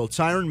Mathieu. Well,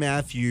 Tyrann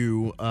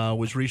Mathieu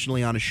was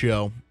recently on a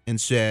show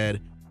and said,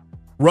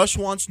 Russ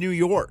wants New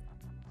York,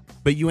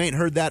 but you ain't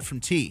heard that from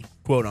T,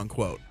 quote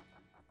unquote.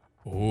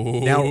 Oh,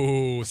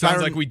 now,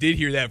 sounds like we did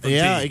hear that from T.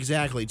 Yeah,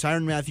 exactly.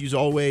 Tyrann Mathieu's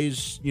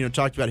always,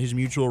 talked about his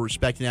mutual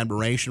respect and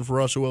admiration for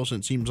Russell Wilson.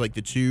 It seems like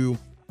the two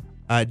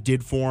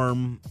did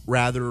form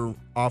rather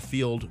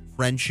off-field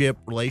friendship,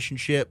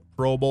 relationship,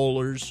 Pro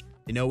Bowlers.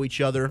 They know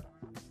each other.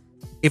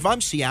 If I'm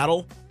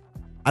Seattle,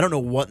 I don't know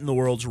what in the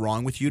world's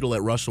wrong with you to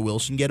let Russell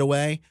Wilson get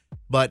away,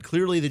 but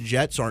clearly the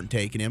Jets aren't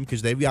taking him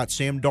because they've got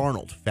Sam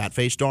Darnold,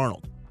 Fat-Faced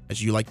Darnold,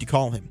 as you like to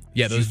call him.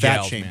 Yeah, those fat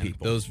jowls, shame man.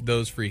 people.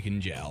 Those freaking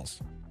jowls.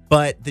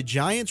 But the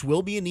Giants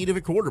will be in need of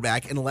a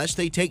quarterback unless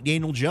they take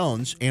Daniel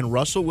Jones, and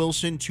Russell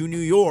Wilson to New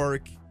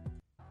York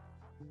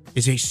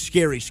is a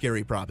scary,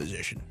 scary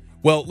proposition.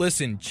 Well,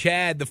 listen,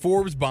 Chad, the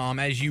Forbes bomb,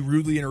 as you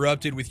rudely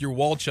interrupted with your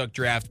Walchuk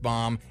draft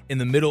bomb in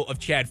the middle of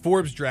Chad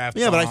Forbes' draft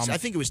Yeah, bomb. but I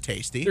think it was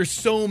tasty. There's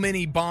so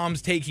many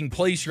bombs taking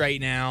place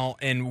right now,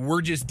 and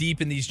we're just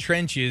deep in these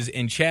trenches,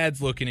 and Chad's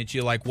looking at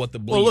you like, what the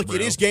bleep, Well, look, bro?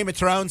 it is Game of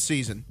Thrones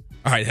season.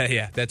 All right,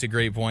 yeah, that's a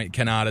great point.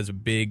 Kanada's a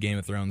big Game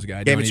of Thrones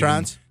guy. Game of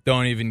Thrones?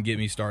 Don't even get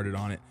me started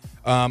on it.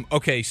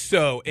 Okay,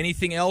 so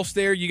anything else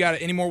there? You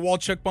got any more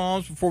Walchuk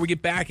bombs before we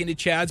get back into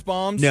Chad's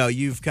bombs? No,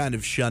 you've kind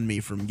of shunned me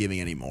from giving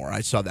any more.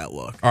 I saw that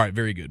look. All right,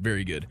 very good,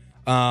 very good.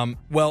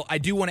 Well, I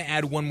do want to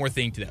add one more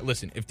thing to that.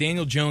 Listen, if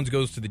Daniel Jones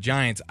goes to the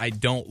Giants, I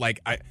don't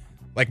like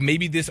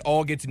maybe this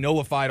all gets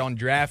nullified on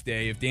draft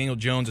day if Daniel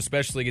Jones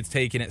especially gets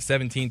taken at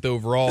 17th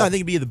overall. No, I think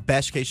it'd be the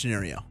best case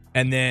scenario.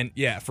 And then,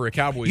 yeah, for a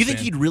Cowboys You think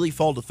fan, he'd really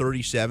fall to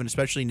 37,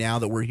 especially now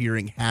that we're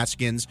hearing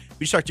Haskins?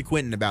 We just talked to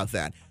Quentin about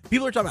that.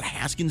 People are talking about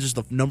Haskins as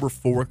the number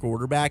 4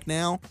 quarterback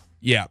now.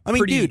 yeah, I mean,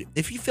 pretty- dude,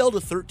 if he fell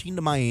to 13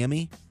 to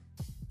Miami,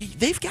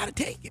 they've got to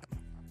take him.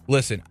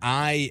 Listen,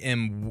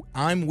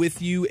 I'm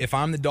with you. If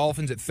I'm the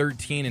Dolphins at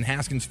 13 and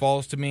Haskins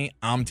falls to me,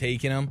 I'm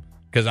taking him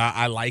because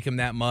I like him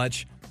that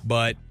much.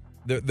 But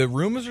the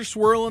rumors are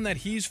swirling that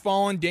he's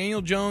fallen.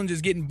 Daniel Jones is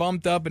getting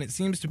bumped up, and it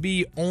seems to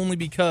be only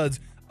because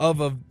of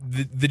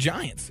the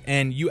Giants.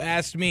 And you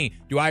asked me,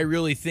 do I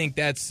really think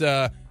that's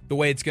the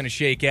way it's going to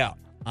shake out?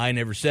 I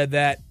never said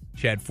that.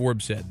 Chad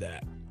Forbes said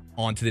that.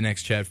 On to the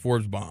next Chad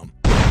Forbes bomb.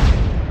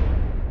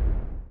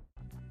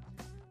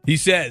 He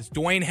says,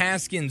 Dwayne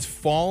Haskins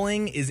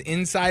falling is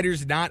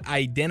insiders not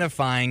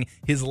identifying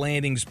his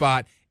landing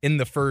spot in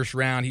the first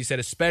round. He said,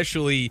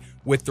 especially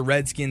with the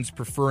Redskins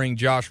preferring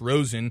Josh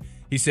Rosen.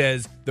 He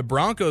says, the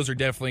Broncos are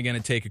definitely going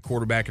to take a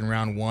quarterback in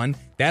round 1.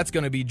 That's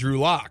going to be Drew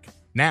Lock.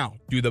 Now,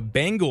 do the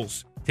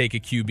Bengals take a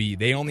QB?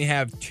 They only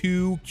have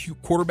 2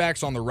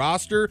 quarterbacks on the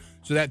roster,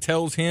 so that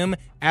tells him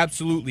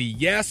absolutely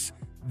yes,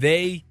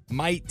 they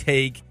might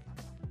take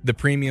the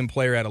premium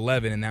player at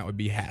 11, and that would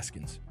be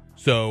Haskins.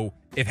 So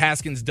if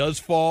Haskins does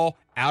fall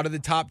out of the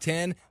top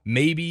 10,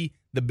 maybe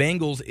the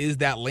Bengals is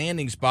that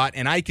landing spot,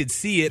 and I could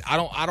see it. I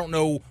don't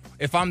know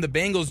if I'm the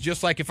Bengals,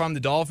 just like if I'm the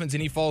Dolphins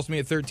and he falls to me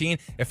at 13.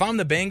 If I'm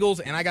the Bengals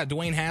and I got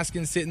Dwayne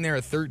Haskins sitting there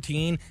at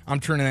 13, I'm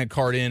turning that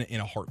card in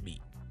a heartbeat.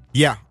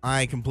 Yeah,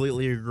 I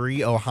completely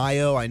agree.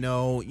 Ohio, I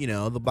know,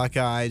 the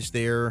Buckeyes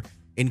there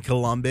in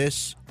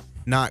Columbus,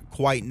 not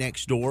quite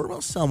next door,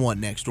 well, somewhat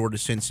next door to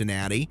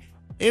Cincinnati.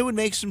 It would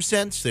make some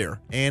sense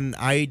there. And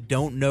I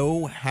don't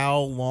know how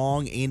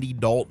long Andy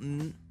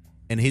Dalton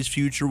and his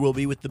future will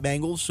be with the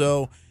Bengals.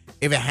 So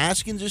if a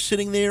Haskins is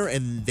sitting there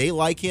and they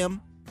like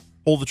him,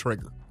 pull the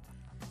trigger.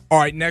 All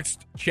right,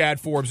 next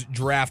Chad Forbes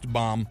draft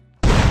bomb.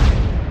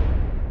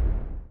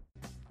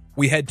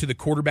 We head to the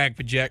quarterback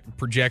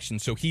projection.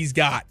 So he's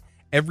got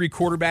every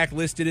quarterback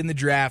listed in the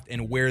draft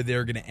and where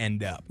they're going to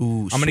end up. Ooh,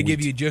 I'm going to sweet.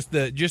 give you just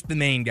the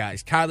main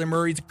guys. Kyler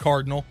Murray's a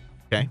Cardinal.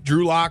 Okay.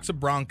 Drew Lock's a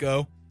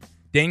Bronco.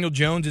 Daniel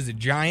Jones is a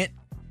Giant.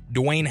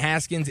 Dwayne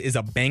Haskins is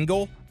a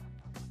Bengal.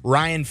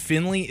 Ryan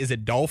Finley is a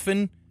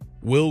Dolphin.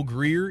 Will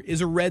Grier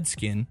is a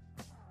Redskin.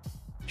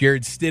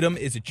 Jared Stidham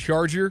is a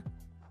Charger.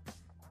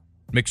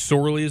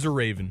 McSorley is a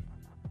Raven.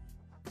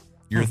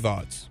 Your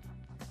thoughts?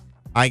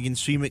 I can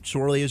see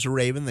McSorley as a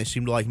Raven. They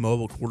seem to like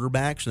mobile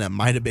quarterbacks, and that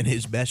might have been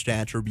his best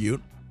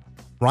attribute.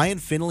 Ryan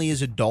Finley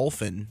is a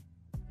Dolphin.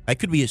 That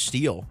could be a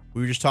steal.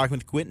 We were just talking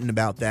with Quentin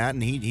about that,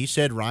 and he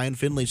said Ryan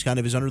Finley's kind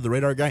of his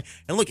under-the-radar guy.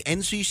 And look,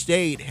 NC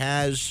State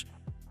has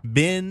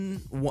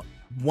been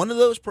one of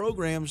those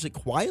programs that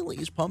quietly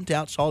has pumped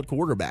out solid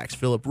quarterbacks.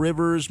 Phillip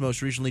Rivers,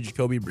 most recently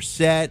Jacoby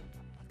Brissett.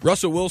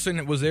 Russell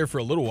Wilson was there for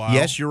a little while.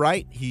 Yes, you're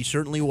right. He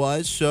certainly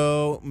was,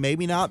 so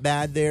maybe not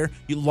bad there.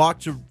 You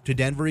locked to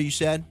Denver, you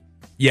said?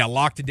 Yeah,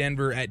 locked to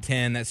Denver at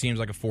 10. That seems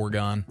like a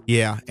foregone.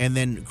 Yeah, and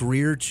then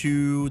Grier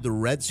to the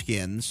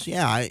Redskins.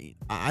 Yeah,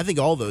 I think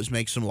all those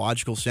make some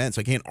logical sense.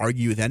 I can't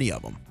argue with any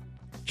of them.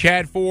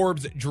 Chad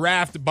Forbes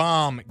draft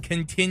bomb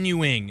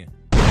continuing.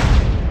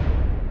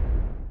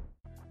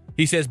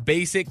 He says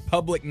basic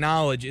public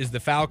knowledge is the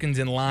Falcons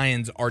and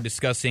Lions are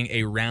discussing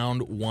a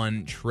round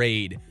 1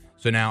 trade.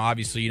 So now,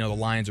 obviously, the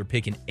Lions are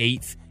picking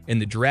 8th in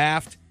the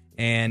draft,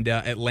 and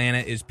Atlanta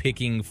is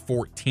picking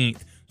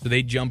 14th. So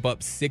they jump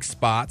up 6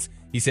 spots.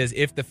 He says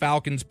if the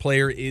Falcons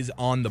player is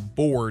on the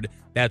board,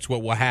 that's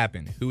what will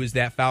happen. Who is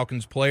that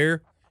Falcons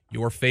player?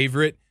 Your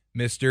favorite,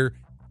 Mr.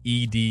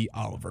 E.D.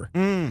 Oliver.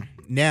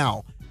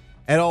 Now,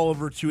 Ed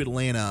Oliver to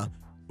Atlanta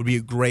would be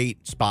a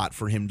great spot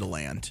for him to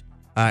land.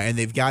 And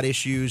they've got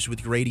issues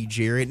with Grady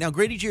Jarrett. Now,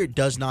 Grady Jarrett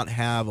does not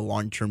have a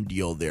long-term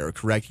deal there,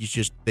 correct? They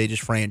just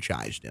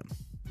franchised him.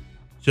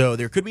 So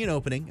there could be an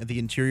opening at the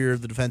interior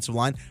of the defensive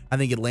line. I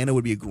think Atlanta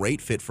would be a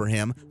great fit for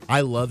him.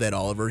 I love Ed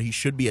Oliver. He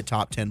should be a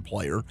top 10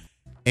 player.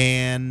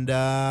 And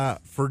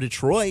for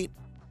Detroit,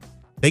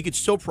 they could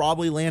still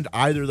probably land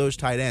either of those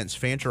tight ends,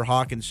 Fant or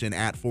Hawkinson,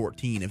 at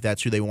 14, if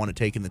that's who they want to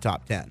take in the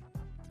top 10.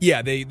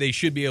 Yeah, they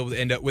should be able to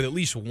end up with at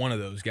least one of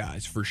those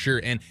guys for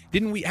sure. And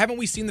haven't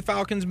we seen the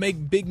Falcons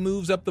make big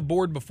moves up the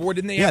board before?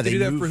 Didn't they have to do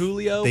that for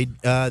Julio?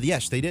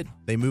 Yes, they did.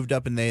 They moved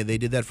up and they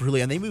did that for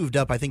Julio, and they moved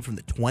up I think from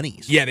the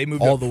 20s. Yeah, they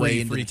moved all up the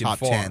way into the top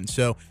far. 10.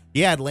 So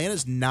yeah,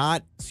 Atlanta's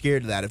not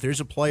scared of that. If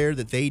there's a player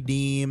that they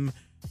deem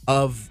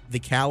of the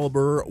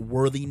caliber,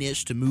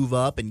 worthiness to move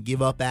up and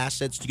give up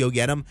assets to go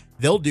get him,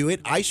 they'll do it.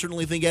 I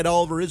certainly think Ed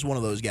Oliver is one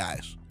of those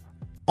guys.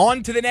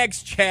 On to the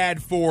next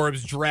Chad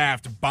Forbes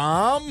draft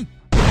bomb.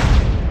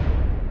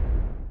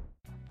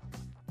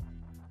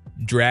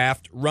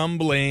 Draft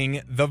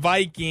rumbling. The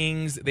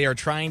Vikings, they are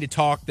trying to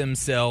talk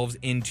themselves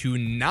into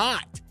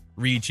not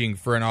reaching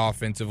for an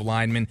offensive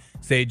lineman.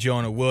 Say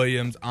Jonah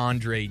Williams,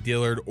 Andre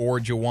Dillard, or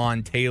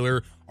Jawan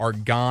Taylor are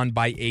gone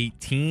by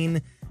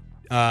 18.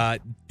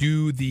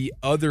 Do the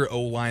other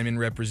O-linemen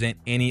represent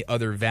any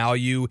other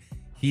value?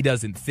 He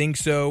doesn't think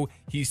so.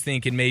 He's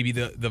thinking maybe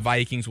the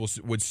Vikings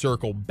would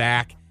circle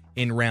back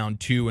in round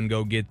 2 and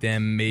go get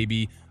them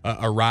maybe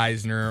a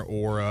Reisner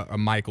or a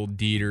Michael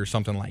Dieter or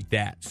something like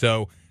that.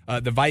 So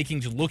the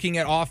Vikings looking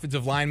at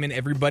offensive linemen.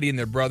 Everybody and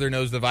their brother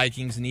knows the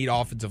Vikings need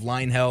offensive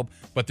line help,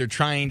 but they're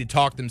trying to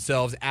talk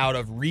themselves out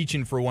of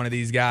reaching for one of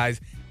these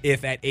guys.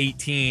 If at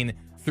 18,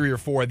 3 or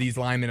 4 of these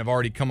linemen have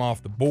already come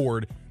off the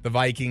board, the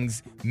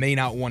Vikings may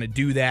not want to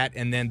do that,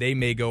 and then they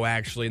may go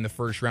actually in the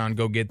first round,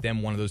 go get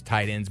them one of those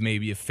tight ends,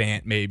 maybe a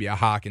Fant, maybe a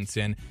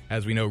Hawkinson.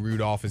 As we know,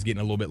 Rudolph is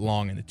getting a little bit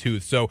long in the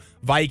tooth. So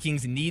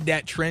Vikings need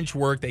that trench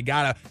work. They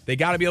gotta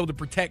be able to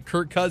protect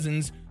Kirk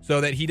Cousins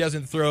so that he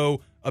doesn't throw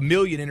 1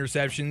 million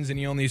interceptions and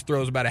he only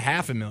throws about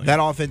 500,000.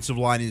 That offensive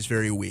line is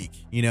very weak.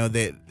 You know,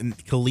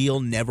 Khalil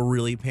never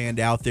really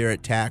panned out there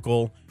at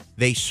tackle.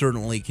 They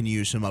certainly can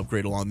use some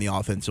upgrade along the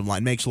offensive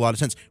line. Makes a lot of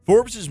sense.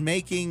 Forbes is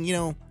making,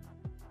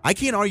 I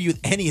can't argue with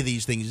any of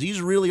these things.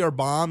 These really are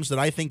bombs that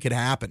I think could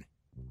happen.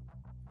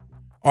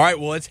 All right,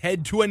 well, let's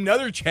head to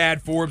another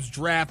Chad Forbes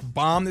draft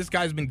bomb. This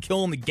guy's been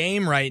killing the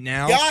game right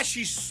now. Gosh,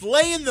 he's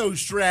slaying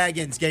those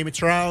dragons, Game of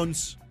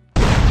Thrones.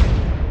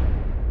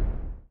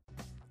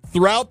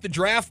 Throughout the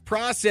draft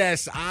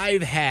process,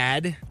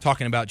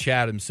 talking about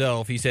Chad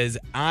himself, he says,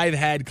 I've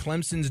had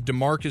Clemson's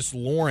DeMarcus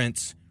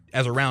Lawrence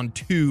as a round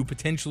 2,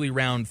 potentially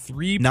round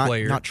 3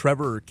 player. Not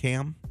Trevor or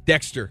Cam?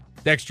 Dexter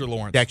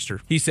Lawrence.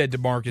 Dexter. He said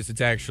DeMarcus, it's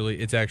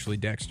actually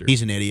Dexter.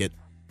 He's an idiot.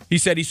 He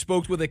said he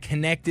spoke with a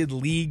Connected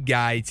League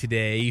guy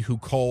today who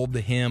called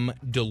him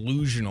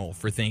delusional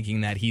for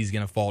thinking that he's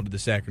going to fall to the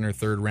 2nd or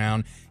 3rd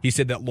round. He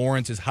said that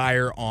Lawrence is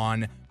higher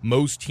on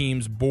most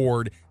teams'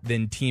 board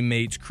than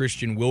teammates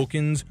Christian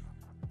Wilkins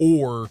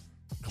or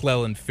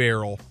Clelin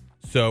Ferrell.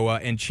 So,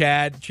 and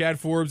Chad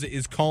Forbes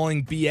is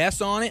calling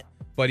BS on it,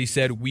 but he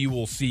said we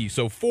will see.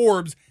 So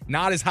Forbes,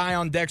 not as high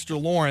on Dexter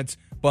Lawrence,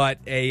 but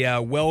a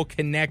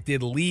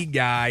well-connected league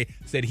guy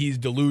said he's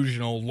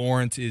delusional.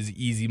 Lawrence is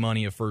easy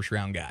money, a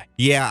first-round guy.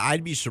 Yeah,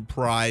 I'd be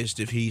surprised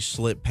if he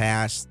slipped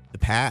past the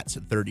Pats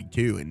at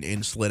 32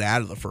 and slid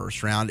out of the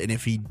first round. And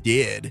if he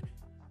did,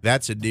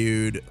 that's a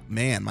dude,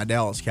 man, my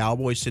Dallas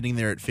Cowboys sitting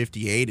there at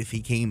 58. If he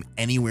came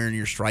anywhere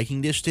near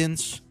striking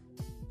distance,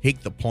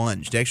 take the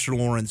plunge. Dexter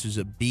Lawrence is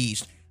a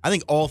beast. I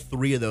think all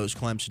 3 of those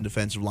Clemson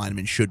defensive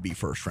linemen should be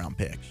first-round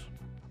picks.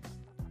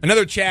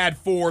 Another Chad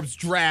Forbes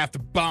draft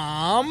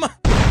bomb.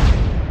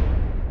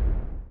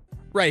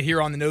 Right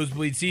here on the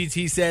Nosebleed Seats,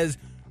 he says,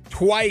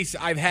 twice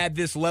I've had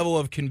this level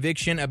of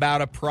conviction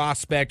about a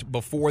prospect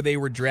before they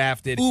were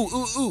drafted.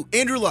 Ooh,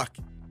 Andrew Luck.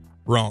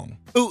 Wrong.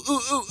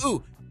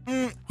 Ooh.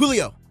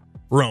 Julio.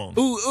 Wrong.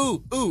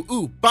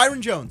 Ooh.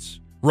 Byron Jones.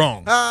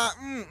 Wrong.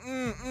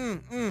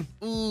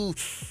 Ooh.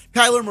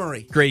 Kyler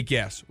Murray. Great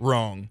guess.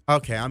 Wrong.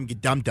 Okay, I'm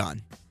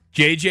done.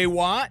 J.J.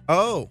 Watt.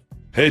 Oh.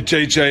 Hey,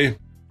 JJ.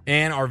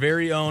 And our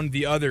very own,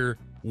 the other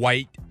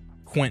white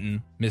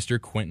Quentin, Mr.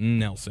 Quentin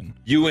Nelson.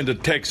 You and the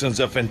Texans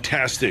are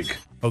fantastic.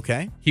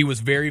 Okay. He was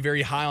very,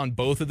 very high on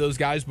both of those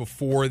guys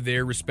before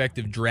their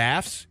respective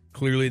drafts.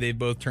 Clearly, they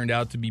both turned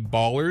out to be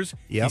ballers.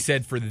 Yep. He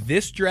said for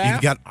this draft,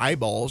 You've got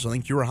eyeballs. I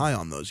think you were high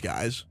on those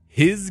guys.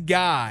 his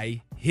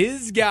guy,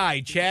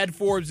 Chad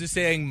Forbes is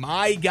saying,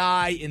 my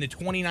guy in the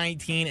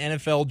 2019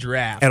 NFL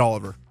draft. Ed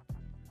Oliver.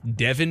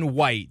 Devin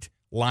White,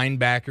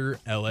 linebacker,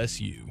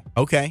 LSU.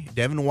 Okay.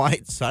 Devin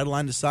White,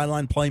 sideline to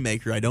sideline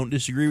playmaker. I don't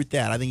disagree with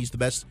that. I think he's the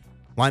best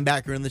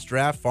linebacker in this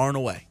draft, far and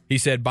away. He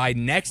said by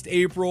next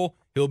April,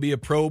 he'll be a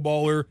Pro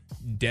Bowler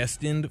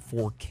destined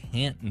for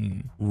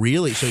Canton.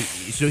 Really?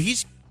 So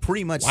he's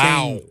pretty much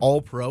saying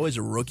all-pro as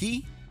a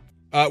rookie?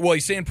 Well,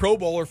 he's saying Pro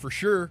Bowler for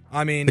sure.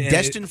 I mean, But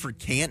destined for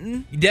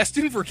Canton?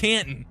 Destined for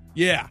Canton.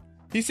 Yeah.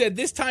 He said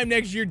this time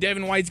next year,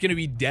 Devin White's going to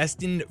be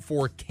destined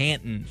for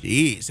Canton.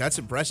 Jeez, that's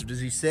impressive. Does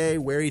he say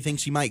where he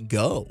thinks he might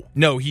go?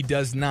 No, he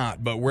does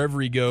not. But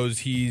wherever he goes,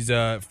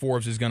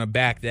 Forbes is going to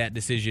back that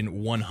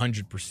decision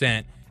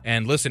 100%.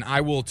 And listen,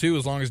 I will too,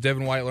 as long as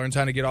Devin White learns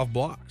how to get off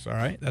blocks. All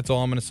right? That's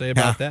all I'm going to say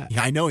about that.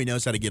 Yeah, I know he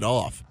knows how to get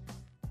off.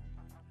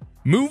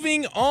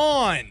 Moving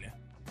on.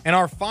 And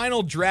our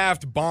final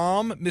draft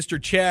bomb, Mr.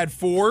 Chad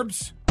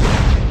Forbes.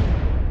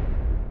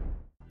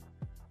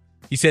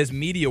 He says,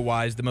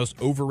 media-wise, the most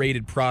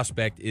overrated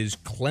prospect is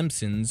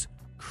Clemson's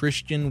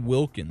Christian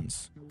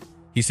Wilkins.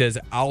 He says,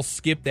 I'll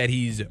skip that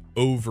he's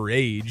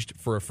overaged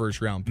for a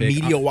first-round pick.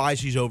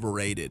 Media-wise, he's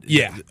overrated.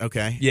 Yeah.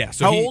 Okay. Yeah.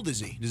 So how old is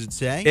he? Does it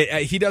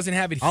say? He doesn't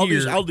have it I'll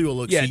here. do a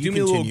look. Yeah, so do me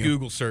a little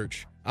Google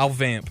search. I'll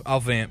vamp.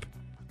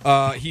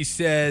 He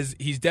says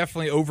he's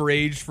definitely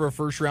overaged for a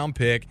first-round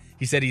pick.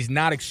 He said he's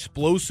not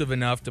explosive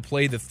enough to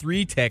play the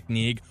 3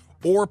 technique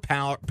or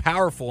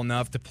powerful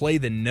enough to play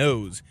the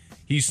nose.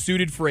 He's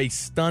suited for a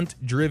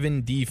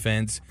stunt-driven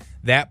defense.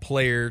 That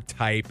player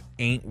type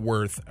ain't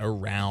worth a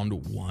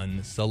round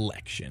 1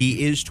 selection.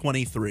 He is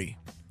 23.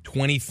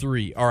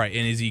 23. All right,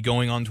 and is he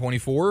going on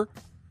 24?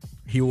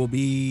 He'll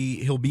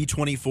be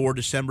 24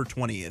 December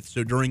 20th.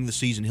 So during the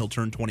season, he'll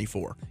turn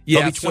 24. Yeah,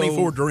 he'll be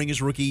 24 during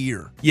his rookie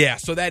year. Yeah,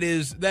 so that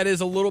is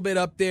a little bit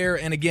up there.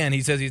 And again,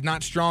 he says he's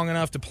not strong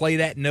enough to play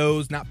that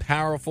nose, not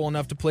powerful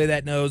enough to play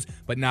that nose,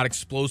 but not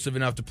explosive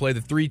enough to play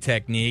the 3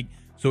 technique.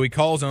 So he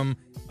calls him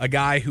a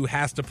guy who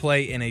has to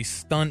play in a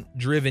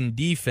stunt-driven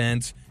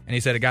defense. And he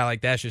said a guy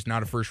like that's just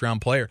not a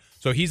first-round player.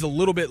 So he's a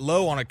little bit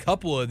low on a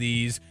couple of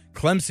these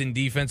Clemson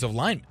defensive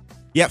linemen.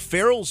 Yeah,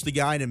 Farrell's the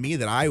guy to me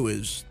that I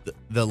was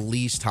the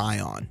least high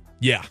on.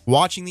 Yeah.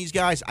 Watching these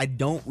guys, I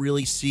don't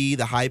really see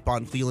the hype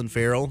on Clelin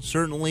Ferrell.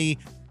 Certainly,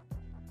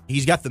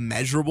 he's got the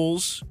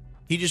measurables.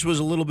 He just was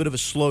a little bit of a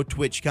slow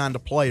twitch kind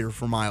of player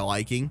for my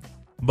liking.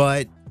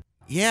 But,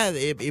 yeah,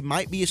 it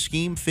might be a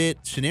scheme fit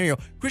scenario.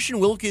 Christian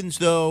Wilkins,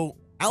 though,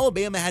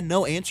 Alabama had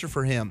no answer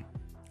for him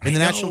in the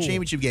national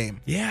championship game.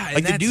 Yeah.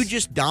 Like, the dude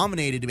just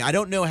dominated me. I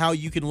don't know how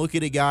you can look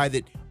at a guy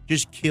that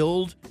just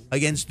killed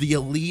against the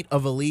elite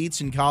of elites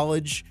in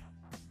college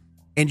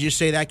and just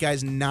say that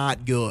guy's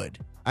not good.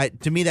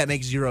 To me, that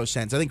makes zero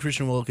sense. I think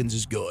Christian Wilkins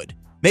is good.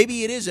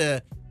 Maybe it is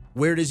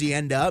where does he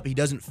end up? He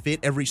doesn't fit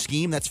every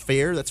scheme. That's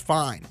fair. That's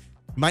fine.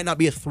 He might not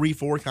be a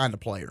 3-4 kind of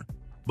player.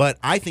 But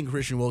I think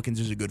Christian Wilkins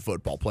is a good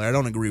football player. I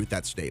don't agree with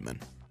that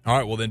statement. All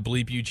right, well then,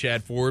 bleep you,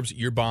 Chad Forbes.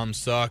 Your bombs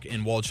suck.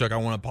 And Walchuk, I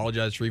want to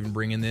apologize for even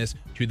bringing this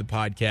to the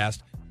podcast.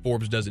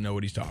 Forbes doesn't know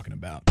what he's talking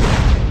about.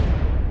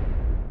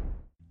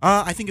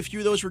 I think a few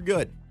of those were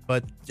good,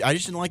 but I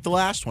just didn't like the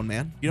last one,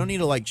 man. You don't need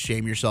to,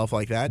 shame yourself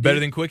like that. Better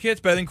than quick hits?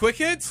 Better than quick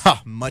hits?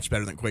 Ha, much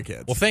better than quick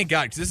hits. Well, thank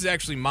God, because this is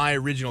actually my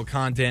original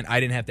content. I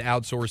didn't have to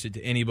outsource it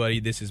to anybody.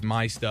 This is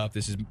my stuff.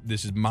 This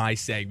is my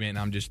segment, and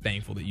I'm just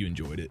thankful that you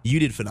enjoyed it. You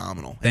did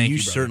phenomenal. Thank you,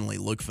 you brother. certainly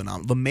look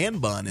phenomenal. The man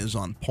bun is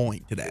on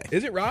point today.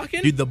 Is it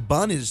rocking? Dude, the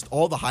bun is,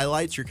 all the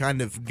highlights are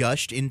kind of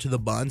gushed into the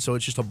bun, so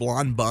it's just a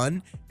blonde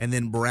bun and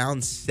then brown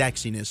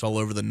sexiness all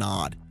over the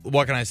nod.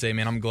 What can I say,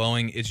 man? I'm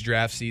glowing. It's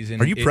draft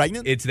season. Are you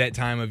pregnant? It's that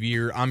time of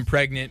year. I'm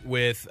pregnant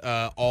with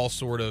all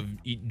sort of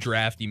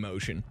draft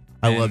emotion.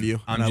 I love you,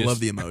 I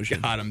love the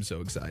emotion. God, I'm so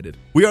excited.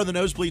 We are the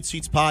Nosebleed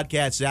Seats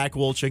podcast. Zach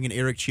Wolchuk and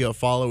Eric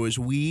Chiafalo as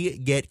we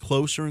get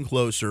closer and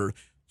closer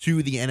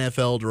to the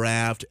NFL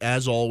draft.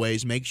 As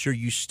always, make sure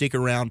you stick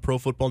around,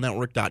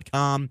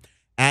 ProFootballNetwork.com,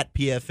 at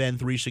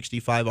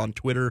PFN365 on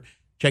Twitter.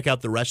 Check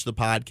out the rest of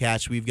the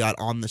podcasts we've got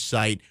on the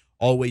site.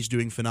 Always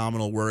doing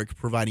phenomenal work,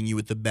 providing you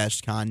with the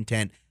best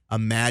content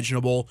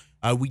imaginable.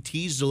 We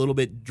teased a little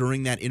bit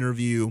during that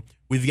interview.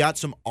 We've got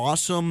some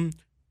awesome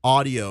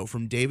audio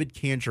from David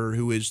Cantor,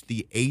 who is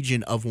the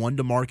agent of one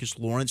DeMarcus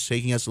Lawrence,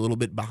 taking us a little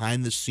bit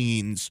behind the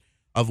scenes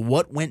of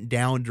what went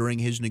down during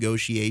his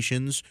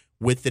negotiations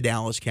with the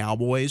Dallas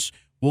Cowboys.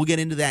 We'll get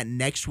into that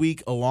next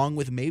week, along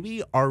with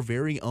maybe our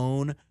very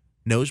own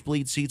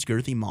Nosebleed Seats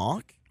Girthy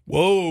Mock.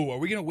 Whoa, are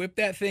we going to whip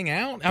that thing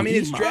out? I mean,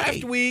 it's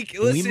draft week.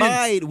 Listen, we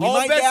might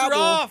all bets dabble. are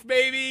off,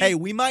 baby. Hey,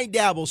 we might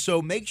dabble,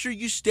 so make sure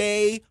you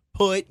stay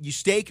put, you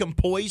stay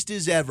composed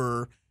as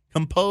ever,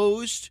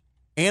 composed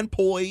and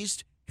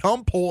poised,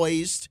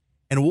 composed,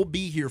 and we'll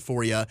be here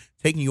for you,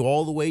 taking you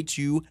all the way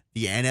to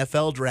the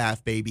NFL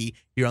draft, baby,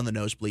 here on the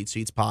Nosebleed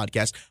Seats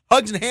podcast.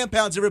 Hugs and hand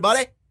pounds,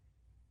 everybody.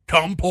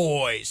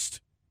 Composed.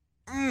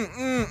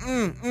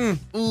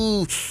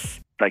 Ooh.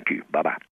 Thank you. Bye-bye.